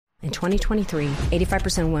In 2023,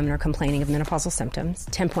 85% of women are complaining of menopausal symptoms.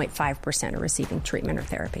 10.5% are receiving treatment or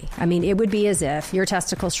therapy. I mean, it would be as if your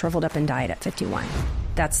testicles shriveled up and died at 51.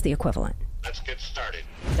 That's the equivalent. Let's get started.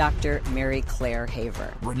 Dr. Mary Claire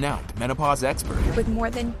Haver, renowned menopause expert with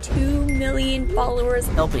more than 2 million followers,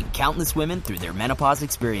 helping countless women through their menopause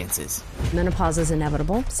experiences. Menopause is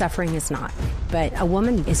inevitable. Suffering is not. But a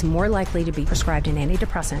woman is more likely to be prescribed an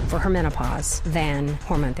antidepressant for her menopause than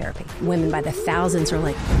hormone therapy. Women by the thousands are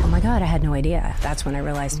like, oh my God, I had no idea. That's when I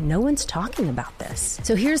realized no one's talking about this.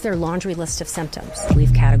 So here's their laundry list of symptoms. We've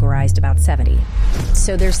categorized about 70.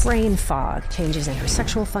 So there's brain fog, changes in her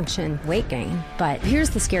sexual function, weight gain. But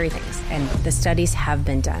here's the scary things, and the studies have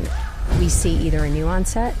been done. We see either a new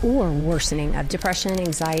onset or worsening of depression,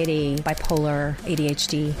 anxiety, bipolar,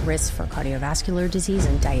 ADHD, risk for cardiovascular disease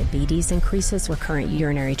and diabetes increases, recurrent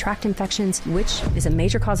urinary tract infections, which is a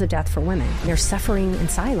major cause of death for women. They're suffering in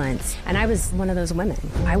silence. And I was one of those women.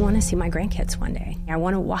 I want to see my grandkids one day. I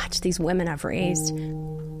want to watch these women I've raised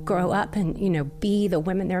grow up and, be the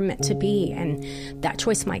women they're meant to be. And that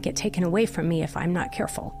choice might get taken away from me if I'm not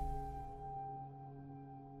careful.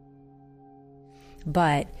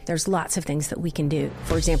 But there's lots of things that we can do.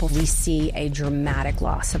 For example, we see a dramatic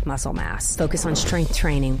loss of muscle mass. Focus on strength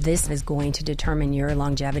training. This is going to determine your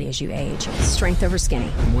longevity as you age. Strength over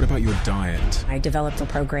skinny. And what about your diet? I developed a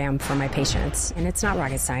program for my patients, and it's not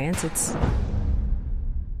rocket science. It's...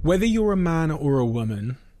 Whether you're a man or a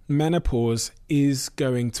woman, menopause is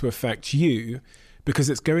going to affect you because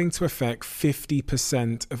it's going to affect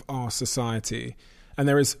 50% of our society. And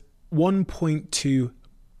there is 1.2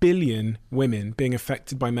 billion women being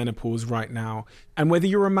affected by menopause right now. And whether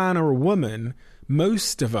you're a man or a woman,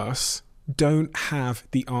 most of us don't have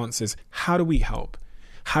the answers. How do we help?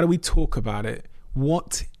 How do we talk about it?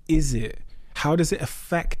 What is it? How does it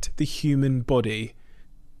affect the human body?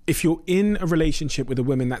 If you're in a relationship with a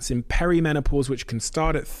woman that's in perimenopause, which can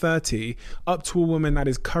start at 30, up to a woman that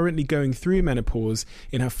is currently going through menopause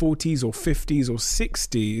in her 40s or 50s or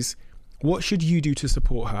 60s, what should you do to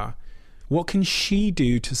support her? What can she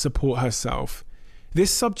do to support herself?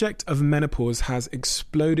 This subject of menopause has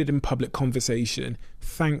exploded in public conversation,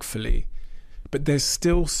 thankfully, but there's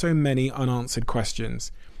still so many unanswered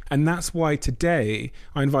questions. And that's why today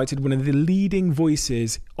I invited one of the leading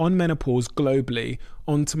voices on menopause globally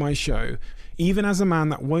onto my show. Even as a man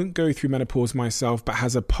that won't go through menopause myself, but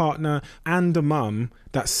has a partner and a mum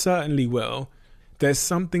that certainly will, there's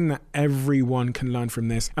something that everyone can learn from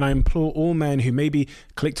this. And I implore all men who maybe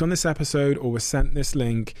clicked on this episode or were sent this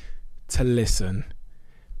link to listen.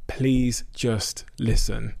 Please just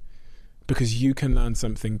listen, because you can learn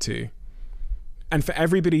something too. And for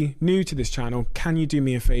everybody new to this channel, can you do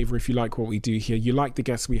me a favor if you like what we do here, you like the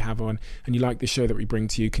guests we have on, and you like the show that we bring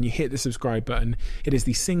to you, can you hit the subscribe button? It is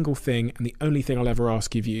the single thing and the only thing I'll ever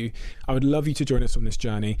ask of you. I would love you to join us on this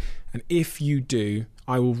journey. And if you do,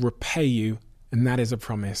 I will repay you. And that is a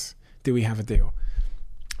promise. Do we have a deal?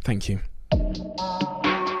 Thank you.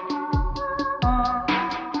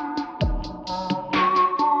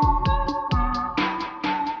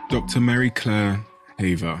 Dr. Mary Claire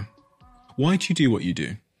Haver, why do you do what you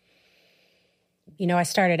do? I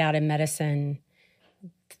started out in medicine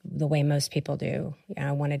the way most people do.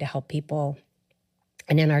 I wanted to help people.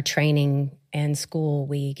 And in our training and school,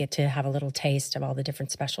 we get to have a little taste of all the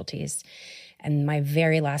different specialties. And my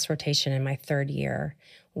very last rotation in my third year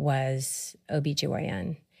was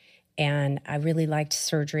OBGYN. And I really liked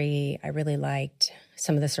surgery. I really liked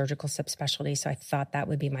some of the surgical subspecialties. So I thought that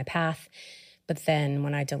would be my path. But then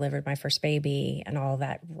when I delivered my first baby and all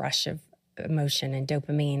that rush of emotion and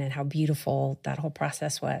dopamine and how beautiful that whole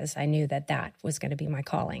process was, I knew that that was going to be my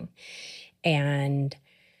calling. And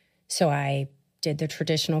so I did the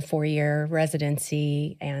traditional 4-year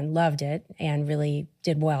residency and loved it and really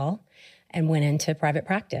did well, and went into private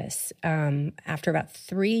practice. After about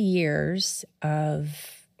 3 years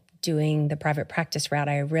of doing the private practice route,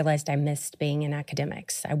 I realized I missed being in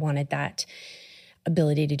academics. I wanted that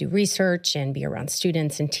ability to do research and be around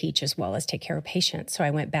students and teach as well as take care of patients. So I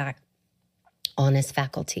went back on as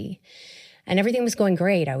faculty. And everything was going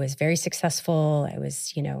great. I was very successful. I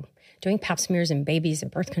was, doing pap smears and babies and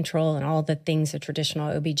birth control and all the things a traditional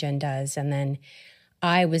OB-GYN does. And then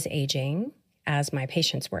I was aging as my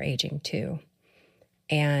patients were aging too.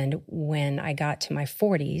 And when I got to my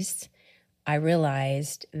 40s, I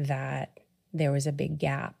realized that there was a big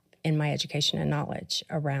gap in my education and knowledge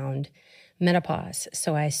around menopause.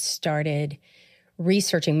 So I started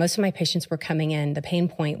researching. Most of my patients were coming in. The pain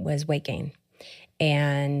point was weight gain.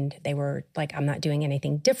 And they were like, I'm not doing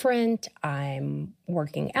anything different. I'm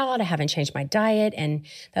working out. I haven't changed my diet. And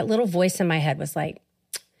that little voice in my head was like,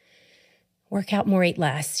 work out more, eat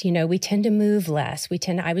less. We tend to move less.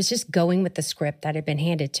 I was just going with the script that had been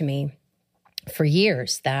handed to me for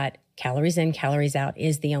years, that calories in, calories out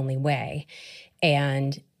is the only way.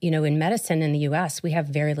 And, in medicine in the US, we have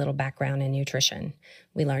very little background in nutrition.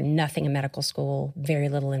 We learn nothing in medical school, very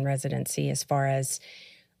little in residency as far as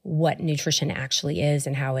what nutrition actually is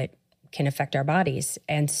and how it can affect our bodies.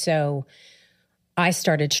 And so I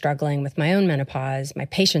started struggling with my own menopause. My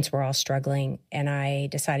patients were all struggling, and I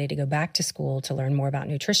decided to go back to school to learn more about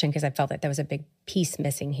nutrition because I felt that there was a big piece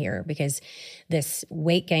missing here, because this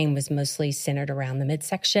weight gain was mostly centered around the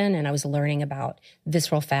midsection, and I was learning about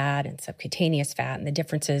visceral fat and subcutaneous fat and the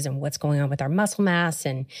differences and what's going on with our muscle mass.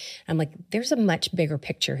 And I'm like, there's a much bigger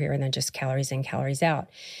picture here than just calories in, calories out.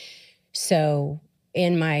 So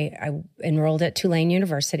I enrolled at Tulane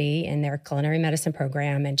University in their culinary medicine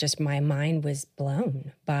program, and just my mind was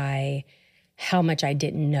blown by how much I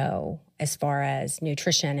didn't know as far as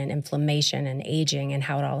nutrition and inflammation and aging and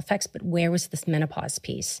how it all affects. But where was this menopause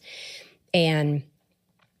piece? And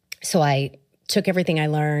so I took everything I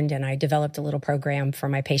learned and I developed a little program for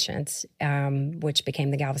my patients, which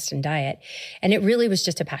became the Galveston Diet. And it really was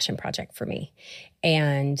just a passion project for me.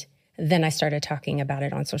 And then I started talking about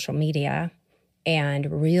it on social media,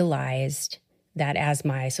 and realized that as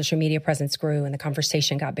my social media presence grew and the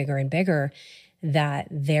conversation got bigger and bigger, that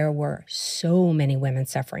there were so many women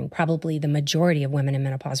suffering. Probably the majority of women in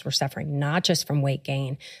menopause were suffering, not just from weight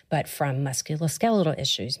gain, but from musculoskeletal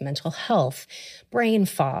issues, mental health, brain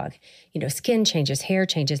fog, skin changes, hair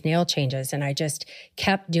changes, nail changes. And I just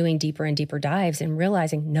kept doing deeper and deeper dives and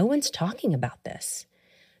realizing no one's talking about this.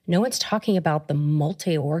 No one's talking about the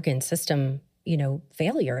multi-organ system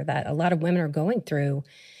failure that a lot of women are going through,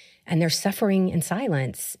 and they're suffering in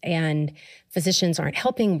silence, and physicians aren't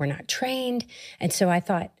helping. We're not trained. And so I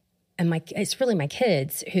thought, it's really my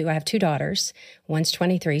kids, who I have two daughters. One's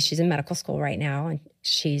 23. She's in medical school right now. And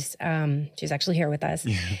she's actually here with us.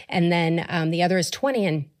 Yeah. And then the other is 20.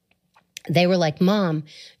 And they were like, Mom,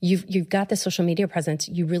 you've got the social media presence.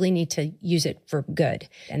 You really need to use it for good.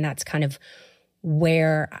 And that's kind of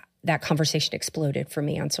where that conversation exploded for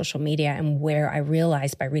me on social media, and where I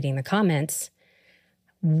realized by reading the comments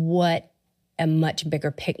what a much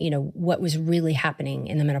bigger what was really happening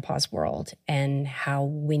in the menopause world and how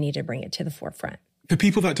we need to bring it to the forefront. For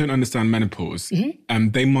people that don't understand menopause,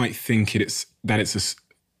 they might think it's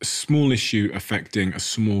a small issue affecting a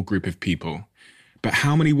small group of people. But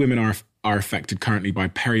how many women are affected currently by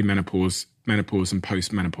perimenopause, menopause, and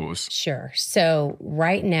postmenopause? Sure. So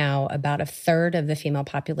right now, about a third of the female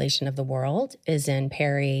population of the world is in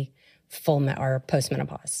or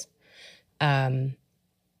postmenopause.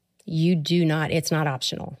 It's not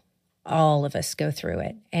optional. All of us go through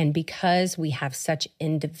it. And because we have such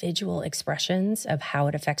individual expressions of how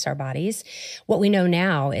it affects our bodies, what we know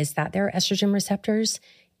now is that there are estrogen receptors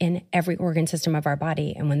in every organ system of our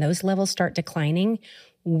body. And when those levels start declining,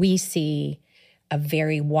 we see a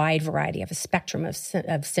very wide variety of a spectrum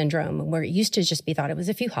of syndrome, where it used to just be thought it was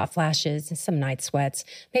a few hot flashes and some night sweats.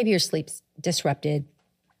 Maybe your sleep's disrupted.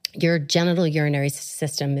 Your genital urinary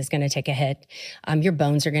system is going to take a hit. Your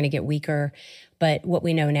bones are going to get weaker. But what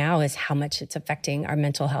we know now is how much it's affecting our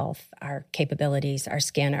mental health, our capabilities, our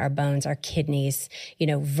skin, our bones, our kidneys,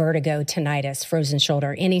 vertigo, tinnitus, frozen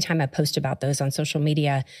shoulder. Anytime I post about those on social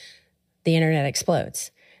media, the internet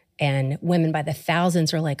explodes. And women by the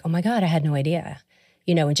thousands are like, oh my God, I had no idea.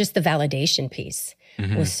 And just the validation piece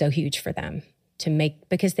was so huge for them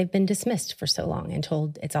because they've been dismissed for so long and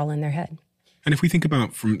told it's all in their head. And if we think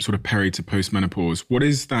about from sort of peri to postmenopause, what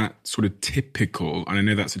is that sort of typical, and I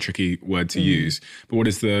know that's a tricky word to use, but what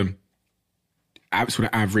is the sort of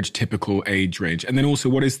average typical age range? And then also,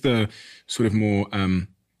 what is the sort of more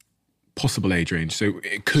possible age range? So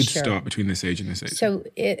it could start between this age and this age. So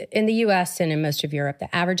in the US and in most of Europe,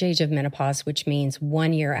 the average age of menopause, which means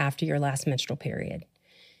 1 year after your last menstrual period,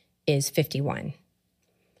 is 51.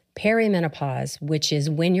 Perimenopause, which is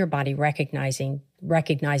when your body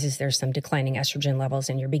recognizes there's some declining estrogen levels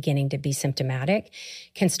and you're beginning to be symptomatic,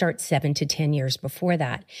 can start 7 to 10 years before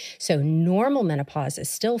that. So normal menopause is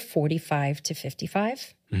still 45 to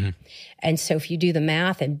 55. And so if you do the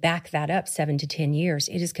math and back that up 7 to 10 years,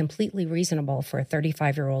 it is completely reasonable for a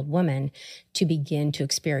 35-year-old woman to begin to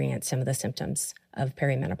experience some of the symptoms of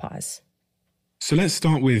perimenopause. So let's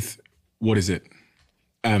start with, what is it?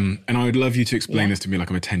 And I would love you to explain this to me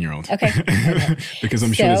like I'm a 10-year-old. Okay. Because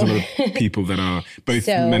I'm sure there's a lot of people that are, both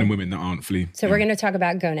men and women, that aren't fully. So we're going to talk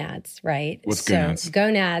about gonads, right? What's gonads?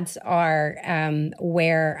 Gonads are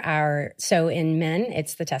so in men,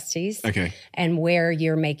 it's the testes. Okay. And where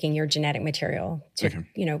you're making your genetic material to,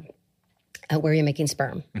 where you're making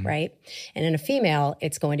sperm, right? And in a female,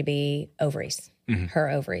 it's going to be ovaries, her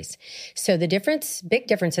ovaries. So the big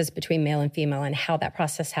differences between male and female and how that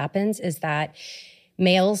process happens is that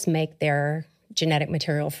males make their genetic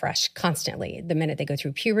material fresh constantly the minute they go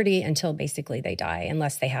through puberty until basically they die,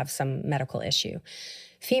 unless they have some medical issue.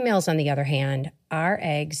 Females, on the other hand, our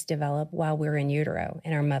eggs develop while we're in utero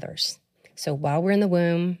in our mothers. So while we're in the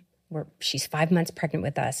womb, she's 5 months pregnant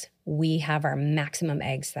with us, we have our maximum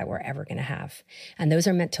eggs that we're ever going to have. And those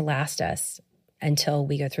are meant to last us until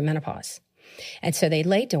we go through menopause. And so they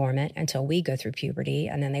lay dormant until we go through puberty,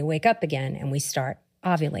 and then they wake up again and we start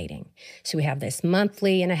ovulating. So we have this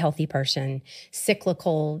monthly in a healthy person,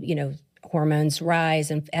 cyclical, hormones rise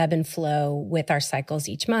and ebb and flow with our cycles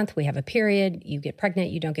each month. We have a period, you get pregnant,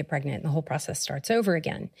 you don't get pregnant, and the whole process starts over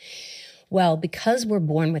again. Well, because we're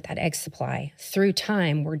born with that egg supply, through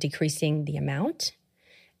time, we're decreasing the amount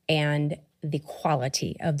and the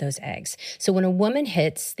quality of those eggs. So when a woman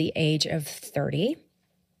hits the age of 30,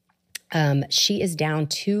 she is down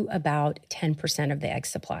to about 10% of the egg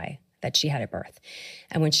supply that she had at birth.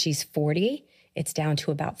 And when she's 40, it's down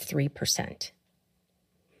to about 3%.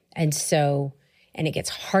 And it gets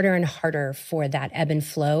harder and harder for that ebb and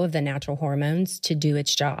flow of the natural hormones to do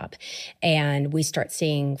its job. And we start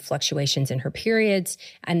seeing fluctuations in her periods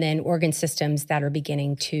and then organ systems that are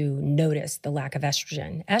beginning to notice the lack of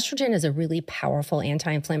estrogen. Estrogen is a really powerful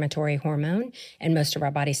anti-inflammatory hormone in most of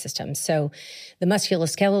our body systems. So the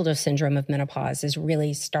musculoskeletal syndrome of menopause is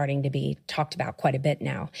really starting to be talked about quite a bit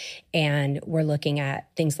now. And we're looking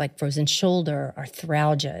at things like frozen shoulder,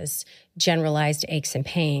 arthralgias, generalized aches and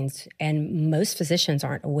pains, and most physicians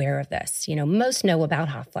aren't aware of this. Most know about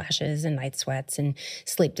hot flashes and night sweats and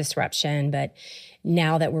sleep disruption, but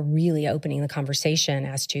now that we're really opening the conversation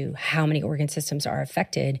as to how many organ systems are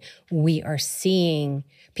affected, we are seeing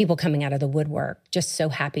people coming out of the woodwork just so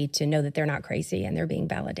happy to know that they're not crazy and they're being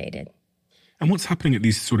validated. And what's happening at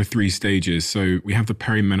these sort of 3 stages? So we have the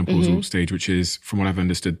perimenopausal stage, which is, from what I've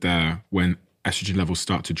understood there, when estrogen levels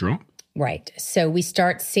start to drop. Right. So we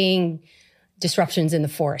start seeing disruptions in the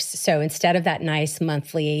force. So instead of that nice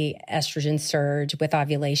monthly estrogen surge with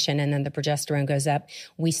ovulation and then the progesterone goes up,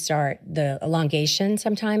 we start the elongation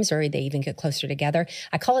sometimes, or they even get closer together.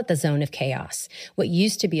 I call it the zone of chaos. What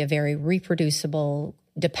used to be a very reproducible,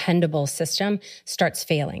 dependable system starts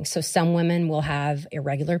failing. So some women will have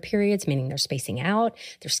irregular periods, meaning they're spacing out,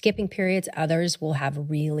 they're skipping periods. Others will have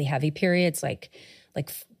really heavy periods, like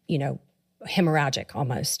hemorrhagic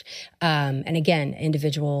almost. And again,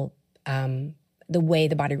 the way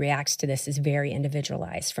the body reacts to this is very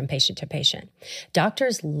individualized from patient to patient.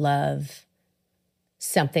 Doctors love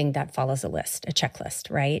something that follows a checklist,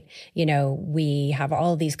 right? We have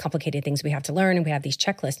all of these complicated things we have to learn and we have these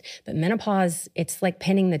checklists, but menopause, it's like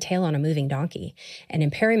pinning the tail on a moving donkey. And in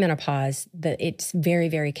perimenopause, it's very,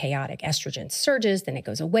 very chaotic. Estrogen surges, then it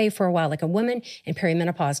goes away for a while. Like a woman in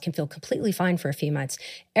perimenopause can feel completely fine for a few months.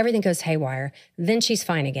 Everything goes haywire. Then she's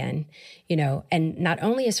fine again, and not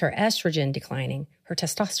only is her estrogen declining, her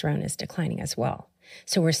testosterone is declining as well.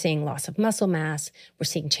 So we're seeing loss of muscle mass. We're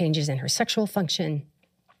seeing changes in her sexual function.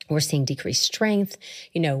 We're seeing decreased strength.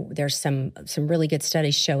 There's some really good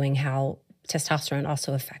studies showing how testosterone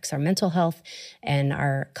also affects our mental health and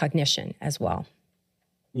our cognition as well.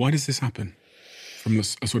 Why does this happen? From a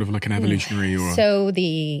sort of like an evolutionary or... So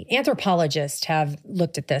the anthropologists have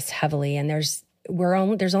looked at this heavily, and there's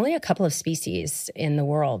only a couple of species in the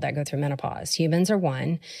world that go through menopause. Humans are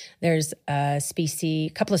one. There's a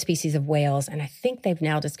couple of species of whales, and I think they've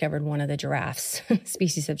now discovered one of the giraffes.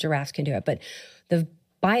 Species of giraffes can do it. But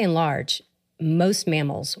by and large, most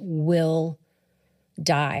mammals will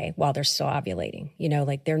die while they're still ovulating.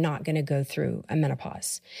 They're not going to go through a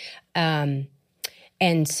menopause. And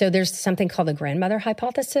so there's something called the grandmother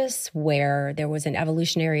hypothesis, where there was an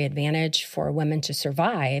evolutionary advantage for a woman to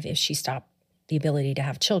survive if she stopped the ability to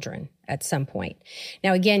have children at some point.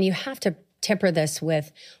 Now, again, you have to temper this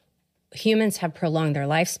with humans have prolonged their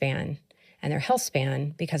lifespan and their health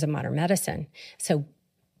span because of modern medicine. So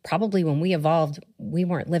probably when we evolved, we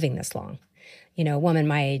weren't living this long. A woman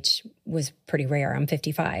my age was pretty rare. I'm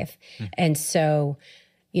 55. And so,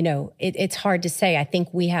 it's hard to say. I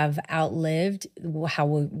think we have outlived how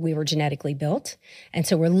we were genetically built. And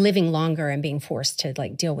so we're living longer and being forced to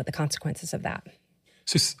deal with the consequences of that.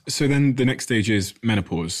 So then the next stage is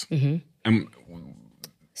menopause.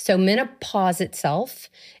 So menopause itself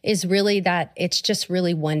is really that it's just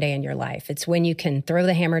really one day in your life. It's when you can throw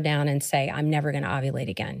the hammer down and say, I'm never going to ovulate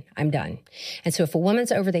again. I'm done. And so if a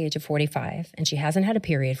woman's over the age of 45 and she hasn't had a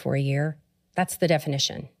period for a year, that's the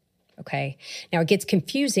definition. Okay. Now it gets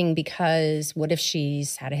confusing because what if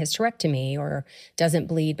she's had a hysterectomy or doesn't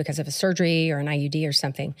bleed because of a surgery or an IUD or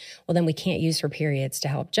something? Well, then we can't use her periods to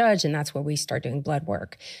help judge. And that's where we start doing blood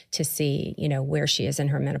work to see, where she is in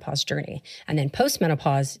her menopause journey. And then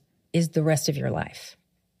postmenopause is the rest of your life.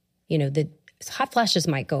 The hot flashes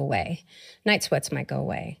might go away. Night sweats might go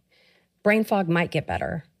away. Brain fog might get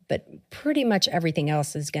better. But pretty much everything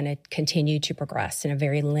else is going to continue to progress in a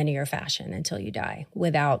very linear fashion until you die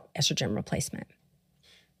without estrogen replacement.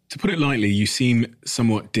 To put it lightly, you seem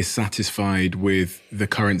somewhat dissatisfied with the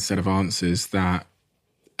current set of answers that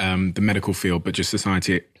the medical field, but just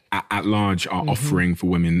society at large are offering for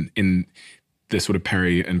women in the sort of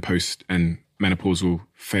peri and post and menopausal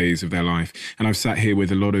phase of their life. And I've sat here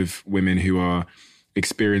with a lot of women who are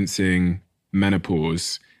experiencing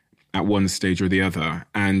menopause at one stage or the other,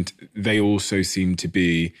 and they also seem to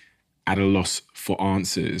be at a loss for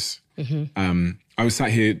answers. I was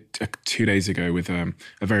sat here 2 days ago with a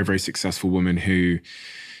very, very successful woman who,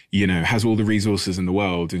 has all the resources in the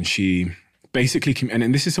world, and she basically,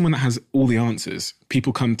 and this is someone that has all the answers.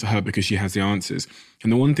 People come to her because she has the answers.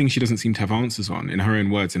 And the one thing she doesn't seem to have answers on, in her own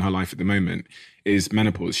words, in her life at the moment, is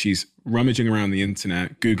menopause. She's rummaging around the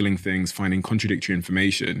internet, Googling things, finding contradictory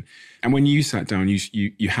information. And when you sat down,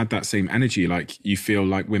 you had that same energy, like you feel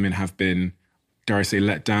like women have been, dare I say,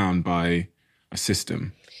 let down by a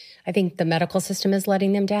system. I think the medical system is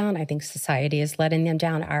letting them down. I think society is letting them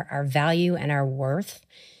down. Our value and our worth.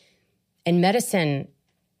 In medicine,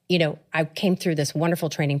 I came through this wonderful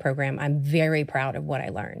training program. I'm very proud of what I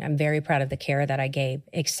learned. I'm very proud of the care that I gave,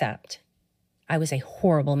 except I was a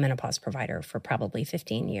horrible menopause provider for probably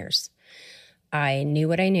 15 years. I knew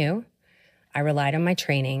what I knew. I relied on my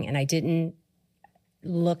training, and I didn't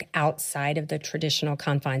look outside of the traditional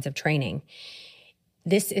confines of training.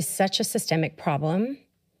 This is such a systemic problem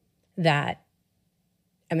that,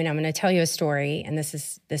 I'm going to tell you a story, and this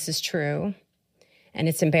is true. And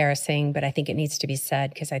it's embarrassing, but I think it needs to be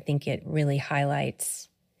said because I think it really highlights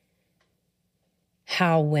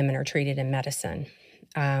how women are treated in medicine.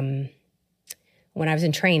 When I was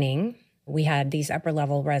in training, we had these upper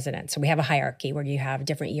level residents. So we have a hierarchy where you have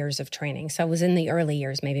different years of training. So I was in the early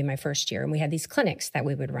years, maybe my first year, and we had these clinics that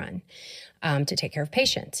we would run to take care of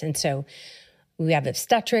patients. And so we have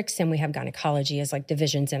obstetrics and we have gynecology as like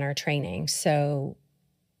divisions in our training. So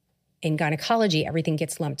in gynecology, everything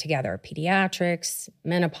gets lumped together. Pediatrics,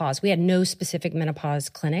 menopause. We had no specific menopause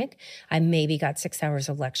clinic. I maybe got 6 hours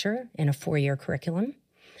of lecture in a 4-year curriculum.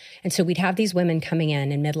 And so we'd have these women coming in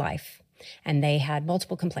midlife, and they had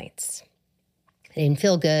multiple complaints. They didn't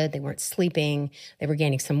feel good. They weren't sleeping. They were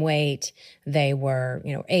gaining some weight. They were,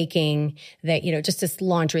 aching. They, just this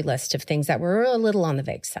laundry list of things that were a little on the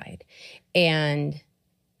vague side. And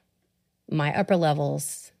my upper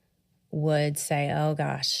levels would say, oh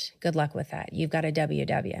gosh, good luck with that. You've got a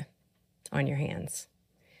WW on your hands.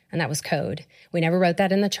 And that was code. We never wrote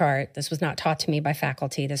that in the chart. This was not taught to me by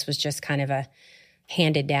faculty. This was just kind of a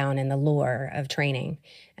handed down in the lore of training.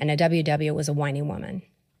 And a WW was a whiny woman.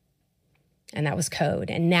 And that was code.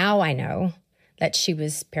 And now I know that she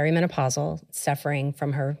was perimenopausal, suffering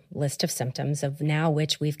from her list of symptoms, of now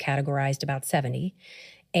which we've categorized about 70.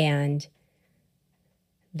 And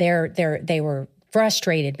they were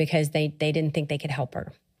frustrated because they didn't think they could help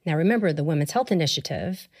her. Now, remember, the Women's Health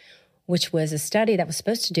Initiative, which was a study that was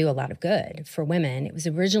supposed to do a lot of good for women, it was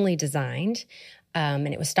originally designed, and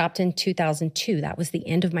it was stopped in 2002. That was the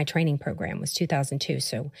end of my training program, was 2002.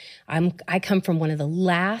 So I come from one of the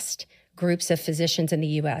last groups of physicians in the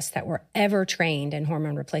U.S. that were ever trained in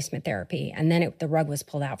hormone replacement therapy, and then the rug was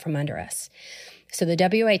pulled out from under us. So the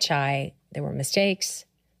WHI, there were mistakes,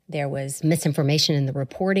 there was misinformation in the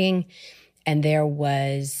reporting, and there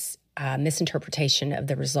was misinterpretation of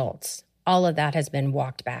the results. All of that has been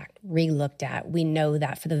walked back, re-looked at. We know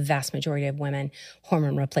that for the vast majority of women,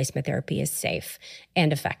 hormone replacement therapy is safe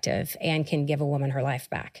and effective and can give a woman her life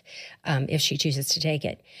back if she chooses to take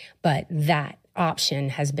it. But that option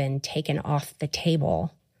has been taken off the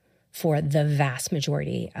table for the vast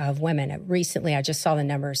majority of women. Recently, I just saw the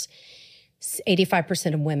numbers.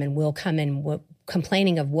 85% of women will come in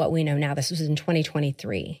complaining of what we know now. This was in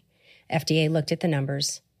 2023. FDA looked at the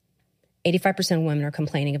numbers. 85% of women are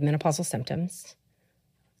complaining of menopausal symptoms.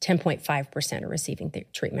 10.5% are receiving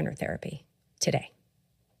treatment or therapy today.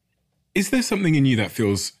 Is there something in you that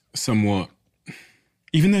feels somewhat,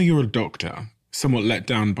 even though you're a doctor, somewhat let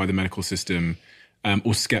down by the medical system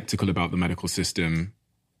or skeptical about the medical system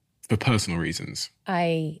for personal reasons?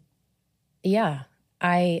 I'm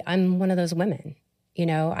one of those women.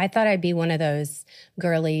 I thought I'd be one of those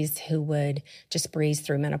girlies who would just breeze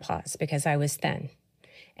through menopause because I was thin.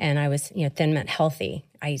 And I was, thin meant healthy.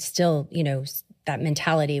 I still, that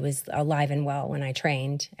mentality was alive and well when I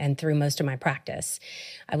trained and through most of my practice.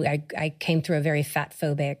 I came through a very fat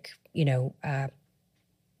phobic,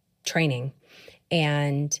 training,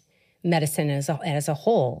 and medicine as a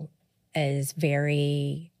whole is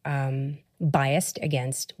very biased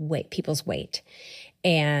against people's weight.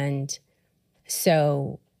 And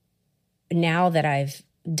so now that I've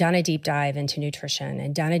done a deep dive into nutrition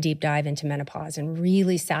and done a deep dive into menopause and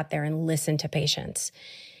really sat there and listened to patients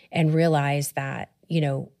and realized that,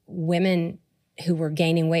 women who were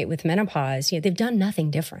gaining weight with menopause, they've done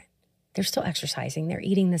nothing different. They're still exercising. They're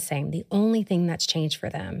eating the same. The only thing that's changed for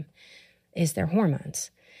them is their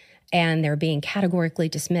hormones. And they're being categorically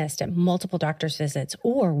dismissed at multiple doctor's visits,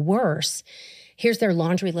 or worse, here's their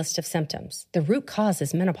laundry list of symptoms. The root cause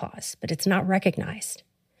is menopause, but it's not recognized.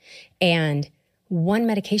 And one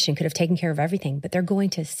medication could have taken care of everything, but they're going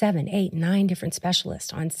to 7, 8, 9 different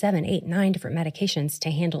specialists on 7, 8, 9 different medications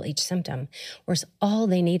to handle each symptom, whereas all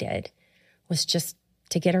they needed was just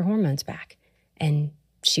to get her hormones back. And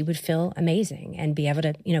she would feel amazing and be able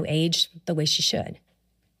to, age the way she should.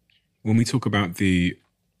 When we talk about the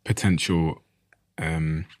potential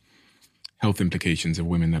health implications of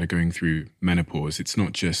women that are going through menopause, it's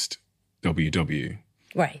not just WW.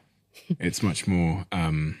 Right. It's much more...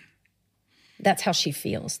 That's how she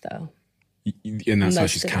feels, though. And that's how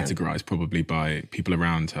she's categorized probably by people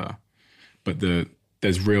around her. But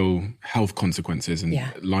there's real health consequences and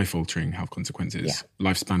life-altering health consequences,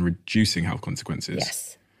 lifespan-reducing health consequences.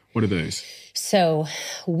 Yes. What are those? So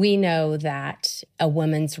we know that a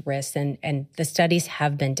woman's risk, and the studies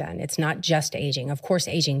have been done. It's not just aging. Of course,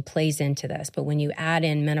 aging plays into this, but when you add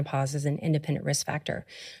in menopause as an independent risk factor,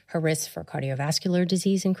 her risk for cardiovascular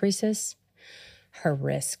disease increases, her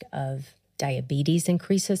risk of diabetes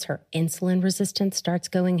increases, her insulin resistance starts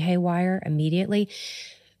going haywire immediately.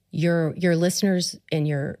 Your listeners and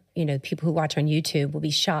your people who watch on YouTube will be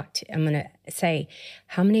shocked. I'm going to say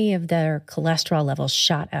how many of their cholesterol levels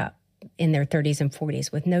shot up in their 30s and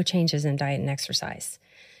 40s with no changes in diet and exercise.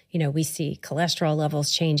 We see cholesterol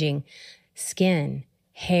levels changing, skin,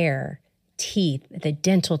 hair, teeth, the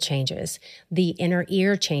dental changes, the inner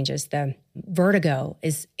ear changes, the vertigo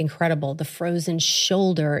is incredible. The frozen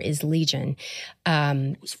shoulder is legion.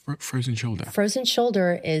 What's frozen shoulder? Frozen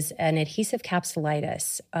shoulder is an adhesive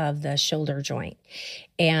capsulitis of the shoulder joint.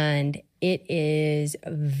 And it is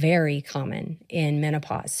very common in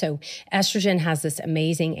menopause. So estrogen has this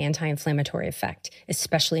amazing anti-inflammatory effect,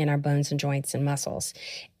 especially in our bones and joints and muscles.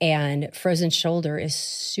 And frozen shoulder is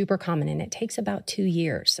super common, and it takes about 2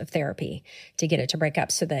 years of therapy to get it to break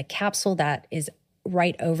up. So the capsule that is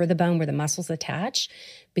right over the bone where the muscles attach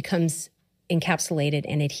becomes encapsulated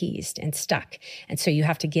and adhesed and stuck. And so you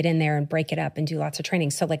have to get in there and break it up and do lots of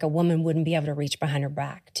training. So like a woman wouldn't be able to reach behind her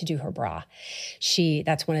back to do her bra.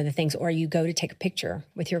 That's one of the things. Or you go to take a picture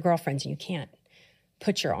with your girlfriends and you can't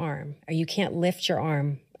put your arm, or you can't lift your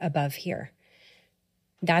arm above here.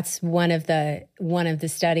 That's one of the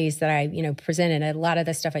studies that I, presented. A lot of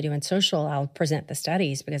the stuff I do in social, I'll present the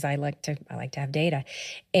studies because I like to have data.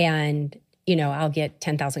 And, I'll get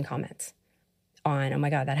 10,000 comments on, oh my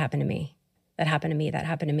God, that happened to me. That happened to me. That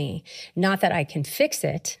happened to me. Not that I can fix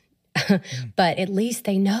it, but at least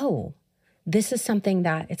they know this is something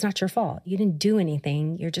that it's not your fault. You didn't do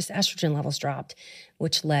anything. Your just estrogen levels dropped,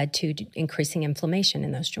 which led to increasing inflammation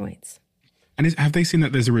in those joints. And have they seen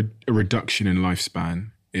that there's a reduction in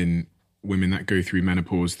lifespan in women that go through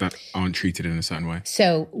menopause that aren't treated in a certain way?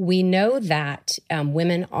 So we know that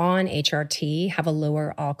women on HRT have a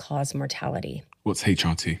lower all-cause mortality. What's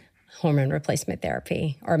HRT? Hormone replacement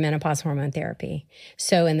therapy or menopause hormone therapy.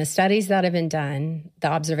 So in the studies that have been done, the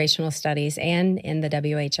observational studies and in the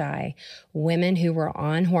WHI, women who were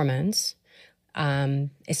on hormones,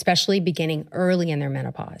 especially beginning early in their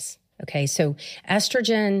menopause. Okay, so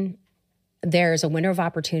estrogen, there's a window of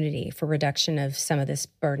opportunity for reduction of some of this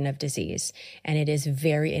burden of disease. And it is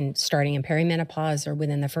starting in perimenopause or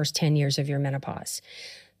within the first 10 years of your menopause.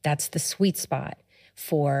 That's the sweet spot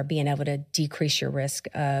for being able to decrease your risk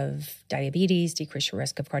of diabetes, decrease your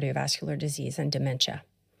risk of cardiovascular disease and dementia.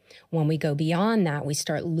 When we go beyond that, we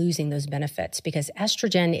start losing those benefits because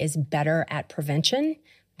estrogen is better at prevention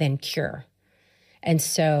than cure. And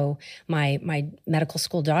so my medical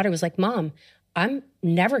school daughter was like, Mom, I'm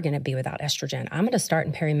never going to be without estrogen. I'm going to start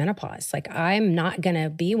in perimenopause. Like, I'm not going to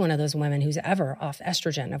be one of those women who's ever off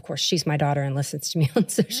estrogen. Of course, she's my daughter and listens to me on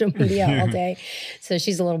social media all day. So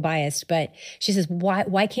she's a little biased. But she says,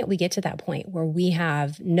 why can't we get to that point where we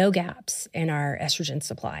have no gaps in our estrogen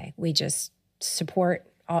supply? We just support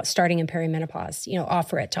starting in perimenopause,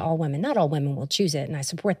 offer it to all women. Not all women will choose it, and I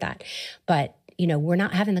support that. But we're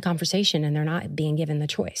not having the conversation and they're not being given the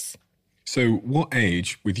choice. So what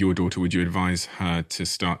age with your daughter would you advise her to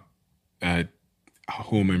start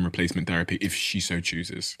hormone replacement therapy if she so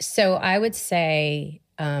chooses? So I would say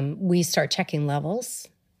we start checking levels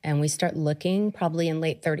and we start looking probably in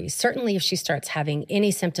late 30s. Certainly if she starts having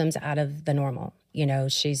any symptoms out of the normal,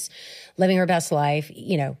 she's living her best life,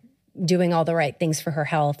 doing all the right things for her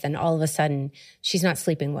health, and all of a sudden she's not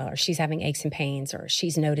sleeping well, or she's having aches and pains, or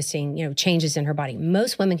she's noticing, changes in her body.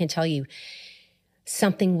 Most women can tell you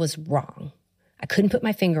something was wrong. I couldn't put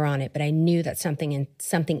my finger on it, but I knew that something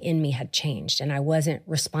in me had changed, and I wasn't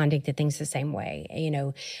responding to things the same way.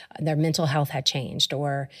 Their mental health had changed,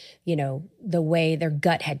 or, the way their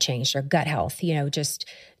gut had changed, their gut health,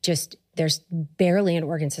 just there's barely an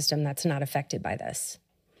organ system that's not affected by this.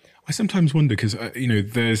 I sometimes wonder because,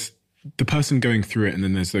 there's the person going through it and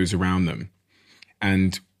then there's those around them.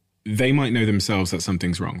 And they might know themselves that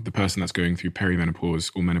something's wrong, the person that's going through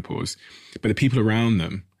perimenopause or menopause, but the people around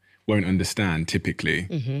them won't understand typically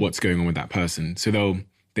what's going on with that person. So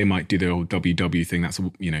they might do the old WW thing,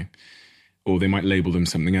 or they might label them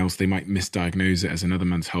something else. They might misdiagnose it as another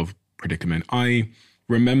mental health predicament. I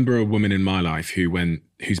remember a woman in my life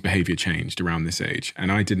whose behavior changed around this age,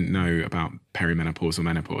 and I didn't know about perimenopause or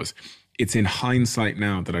menopause. It's in hindsight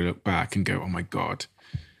now that I look back and go, oh my God,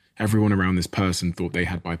 everyone around this person thought they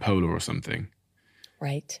had bipolar or something.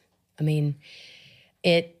 Right. I mean,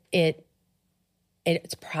 it's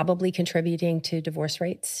probably contributing to divorce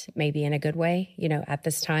rates, maybe in a good way. At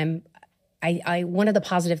this time, I one of the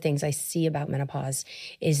positive things I see about menopause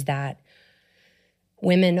is that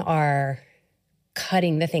women are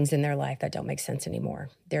cutting the things in their life that don't make sense anymore.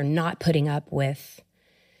 They're not putting up with,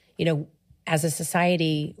 as a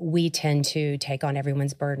society, we tend to take on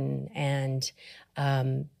everyone's burden and,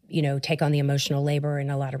 take on the emotional labor in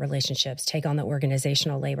a lot of relationships, take on the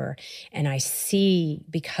organizational labor. And I see,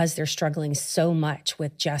 because they're struggling so much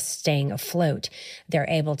with just staying afloat, they're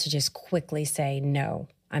able to just quickly say, no,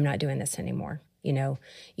 I'm not doing this anymore. You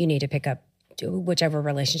need to pick up whichever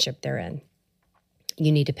relationship they're in.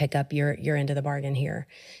 You need to pick up your end of the bargain here.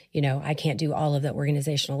 I can't do all of the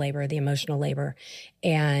organizational labor, the emotional labor.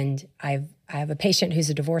 And I have a patient who's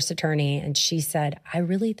a divorce attorney, and she said, I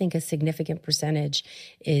really think a significant percentage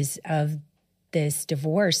of this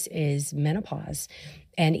divorce is menopause.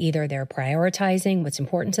 And either they're prioritizing what's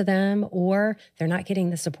important to them, or they're not getting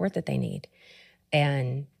the support that they need.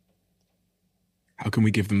 And how can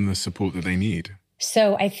we give them the support that they need?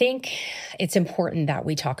 So I think it's important that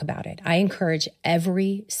we talk about it. I encourage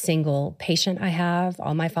every single patient I have,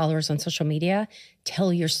 all my followers on social media,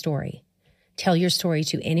 tell your story. Tell your story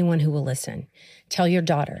to anyone who will listen. Tell your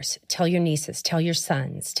daughters, tell your nieces, tell your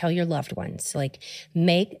sons, tell your loved ones.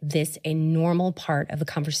 Make this a normal part of the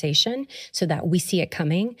conversation so that we see it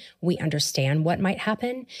coming, we understand what might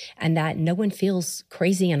happen, and that no one feels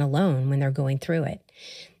crazy and alone when they're going through it.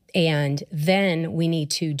 And then we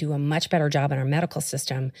need to do a much better job in our medical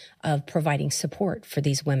system of providing support for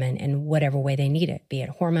these women in whatever way they need it, be it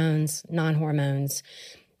hormones, non-hormones,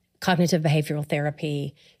 cognitive behavioral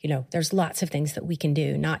therapy. There's lots of things that we can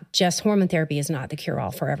do. Not just hormone therapy is not the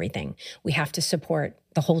cure-all for everything. We have to support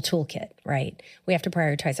the whole toolkit, right? We have to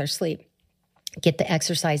prioritize our sleep, get the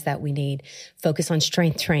exercise that we need, focus on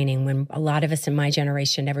strength training when a lot of us in my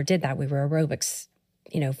generation never did that. We were aerobics,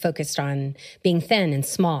 focused on being thin and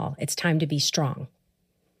small. It's time to be strong.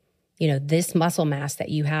 This muscle mass that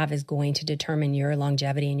you have is going to determine your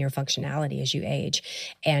longevity and your functionality as you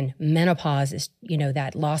age. And menopause is,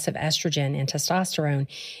 that loss of estrogen and testosterone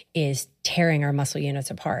is tearing our muscle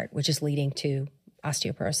units apart, which is leading to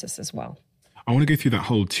osteoporosis as well. I want to go through that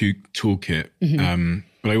whole toolkit.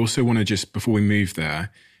 But I also want to just, before we move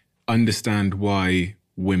there, understand why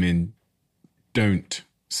women don't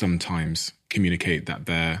sometimes communicate that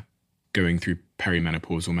they're going through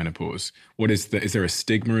perimenopause or menopause. Is there a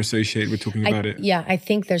stigma associated with talking about it? Yeah, I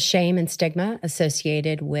think there's shame and stigma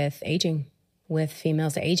associated with aging, with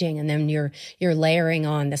females aging. And then you're layering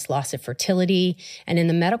on this loss of fertility. And in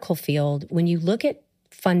the medical field, when you look at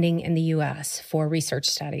funding in the US for research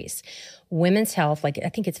studies, women's health, I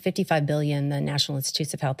think it's $55 billion, the National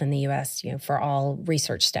Institutes of Health in the US, for all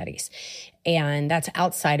research studies. And that's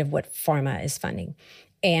outside of what pharma is funding.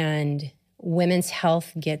 And women's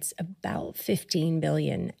health gets about $15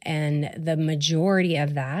 billion. And the majority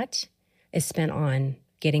of that is spent on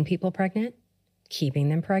getting people pregnant, keeping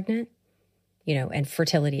them pregnant, and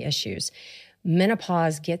fertility issues.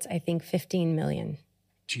 Menopause gets, I think, $15 million.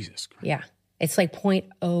 Jesus Christ. Yeah. It's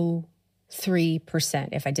 0.03%,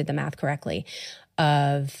 if I did the math correctly,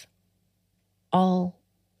 of all,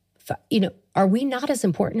 are we not as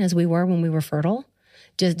important as we were when we were fertile?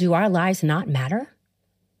 Do our lives not matter?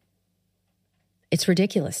 It's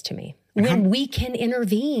ridiculous to me. When we can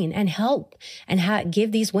intervene and help and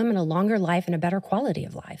give these women a longer life and a better quality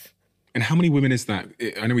of life. And how many women is that?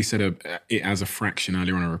 I know we said it as a fraction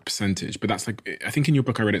earlier on, or a percentage, but that's like, I think in your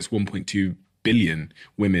book I read it's 1.2 billion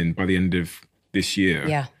women by the end of this year.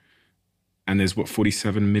 Yeah. And there's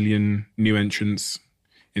 47 million new entrants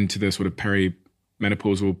into the sort of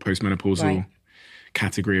perimenopausal, postmenopausal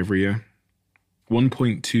category every year.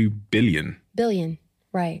 1.2 billion. Billion,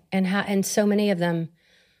 right. And so many of them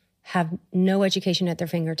have no education at their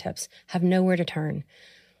fingertips, have nowhere to turn.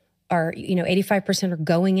 85% are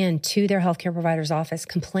going into their healthcare provider's office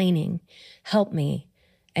complaining, help me,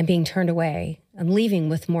 and being turned away and leaving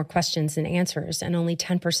with more questions than answers. And only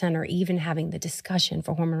 10% are even having the discussion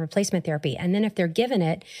for hormone replacement therapy. And then if they're given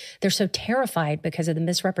it, they're so terrified because of the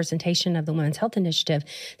misrepresentation of the Women's Health Initiative,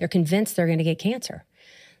 they're convinced they're going to get cancer.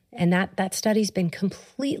 And that study's been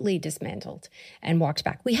completely dismantled and walked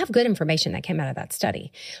back. We have good information that came out of that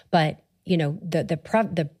study, but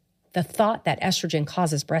the thought that estrogen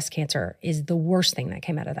causes breast cancer is the worst thing that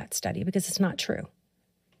came out of that study because it's not true.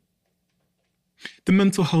 The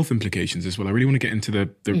mental health implications as well. I really want to get into the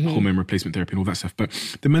hormone replacement therapy and all that stuff, but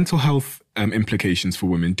the mental health implications for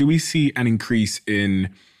women. Do we see an increase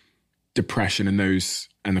in depression and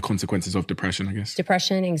the consequences of depression, I guess?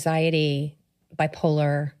 Depression, anxiety,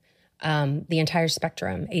 bipolar, the entire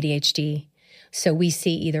spectrum, ADHD. So we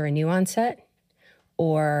see either a new onset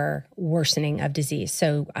or worsening of disease.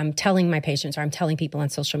 So I'm telling my patients, or I'm telling people on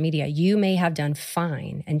social media, you may have done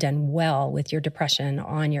fine and done well with your depression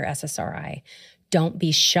on your SSRI. Don't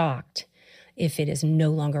be shocked if it is no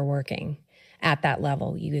longer working at that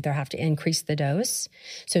level. You either have to increase the dose.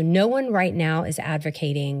 So no one right now is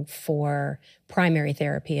advocating for primary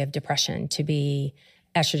therapy of depression to be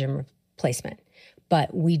estrogen replacement.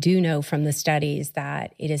 But we do know from the studies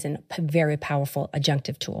that it is a very powerful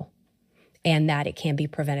adjunctive tool and that it can be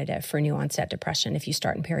preventative for new onset depression if you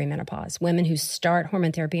start in perimenopause. Women who start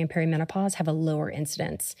hormone therapy in perimenopause have a lower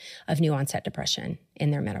incidence of new onset depression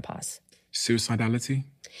in their menopause. Suicidality?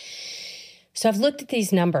 So I've looked at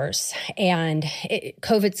these numbers, and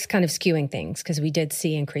COVID's kind of skewing things because we did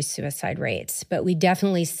see increased suicide rates, but we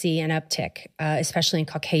definitely see an uptick, especially in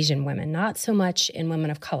Caucasian women, not so much in women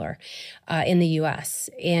of color in the U.S.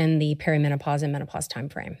 in the perimenopause and menopause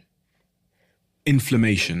timeframe.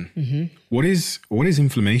 Inflammation. Mm-hmm. What is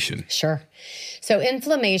inflammation? Sure. So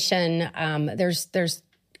inflammation, there's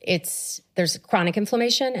chronic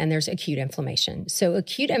inflammation and there's acute inflammation. So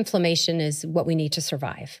acute inflammation is what we need to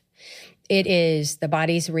survive. It is the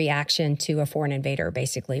body's reaction to a foreign invader,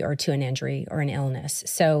 basically, or to an injury or an illness.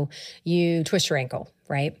 So you twist your ankle,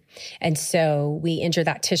 right? And so we injure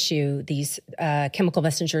that tissue. These chemical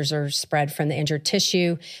messengers are spread from the injured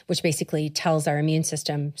tissue, which basically tells our immune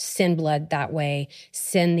system, send blood that way,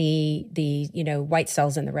 send the white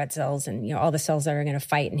cells and the red cells and all the cells that are going to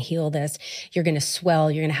fight and heal this. You're going to swell,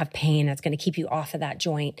 you're going to have pain. That's going to keep you off of that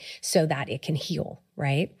joint so that it can heal,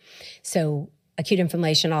 right? So acute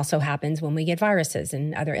inflammation also happens when we get viruses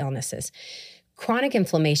and other illnesses. Chronic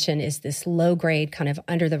inflammation is this low-grade, kind of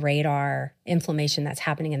under-the-radar inflammation that's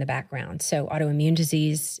happening in the background. So autoimmune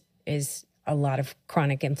disease is a lot of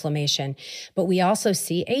chronic inflammation. But we also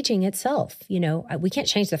see aging itself. We can't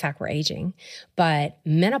change the fact we're aging, but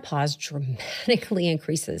menopause dramatically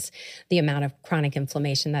increases the amount of chronic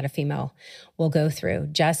inflammation that a female will go through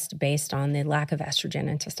just based on the lack of estrogen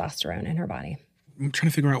and testosterone in her body. I'm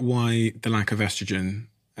trying to figure out why the lack of estrogen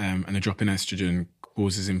and the drop in estrogen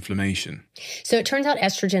causes inflammation. So it turns out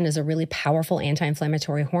estrogen is a really powerful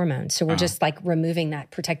anti-inflammatory hormone. So we're just like removing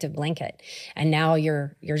that protective blanket. And now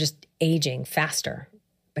you're just aging faster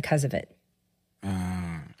because of it.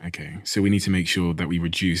 Okay. So we need to make sure that we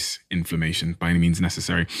reduce inflammation by any means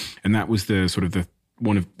necessary. And that was the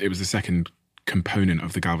second component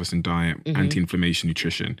of the Galveston diet, anti-inflammation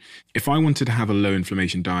nutrition. If I wanted to have a low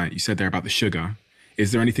inflammation diet, you said there about the sugar.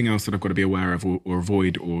 Is there anything else that I've got to be aware of or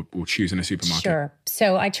avoid or choose in a supermarket? Sure.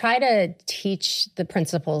 So I try to teach the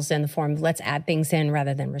principles in the form of let's add things in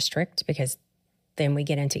rather than restrict, because then we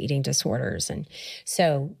get into eating disorders. And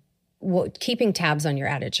so keeping tabs on your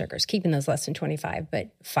added sugars, keeping those less than 25, but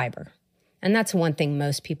fiber. And that's one thing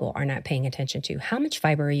most people are not paying attention to. How much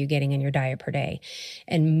fiber are you getting in your diet per day?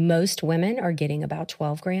 And most women are getting about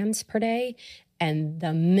 12 grams per day. And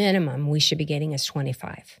the minimum we should be getting is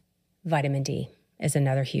 25. Vitamin D is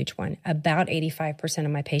another huge one. About 85%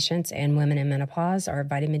 of my patients and women in menopause are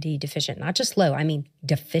vitamin D deficient, not just low, I mean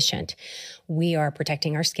deficient. We are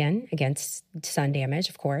protecting our skin against sun damage,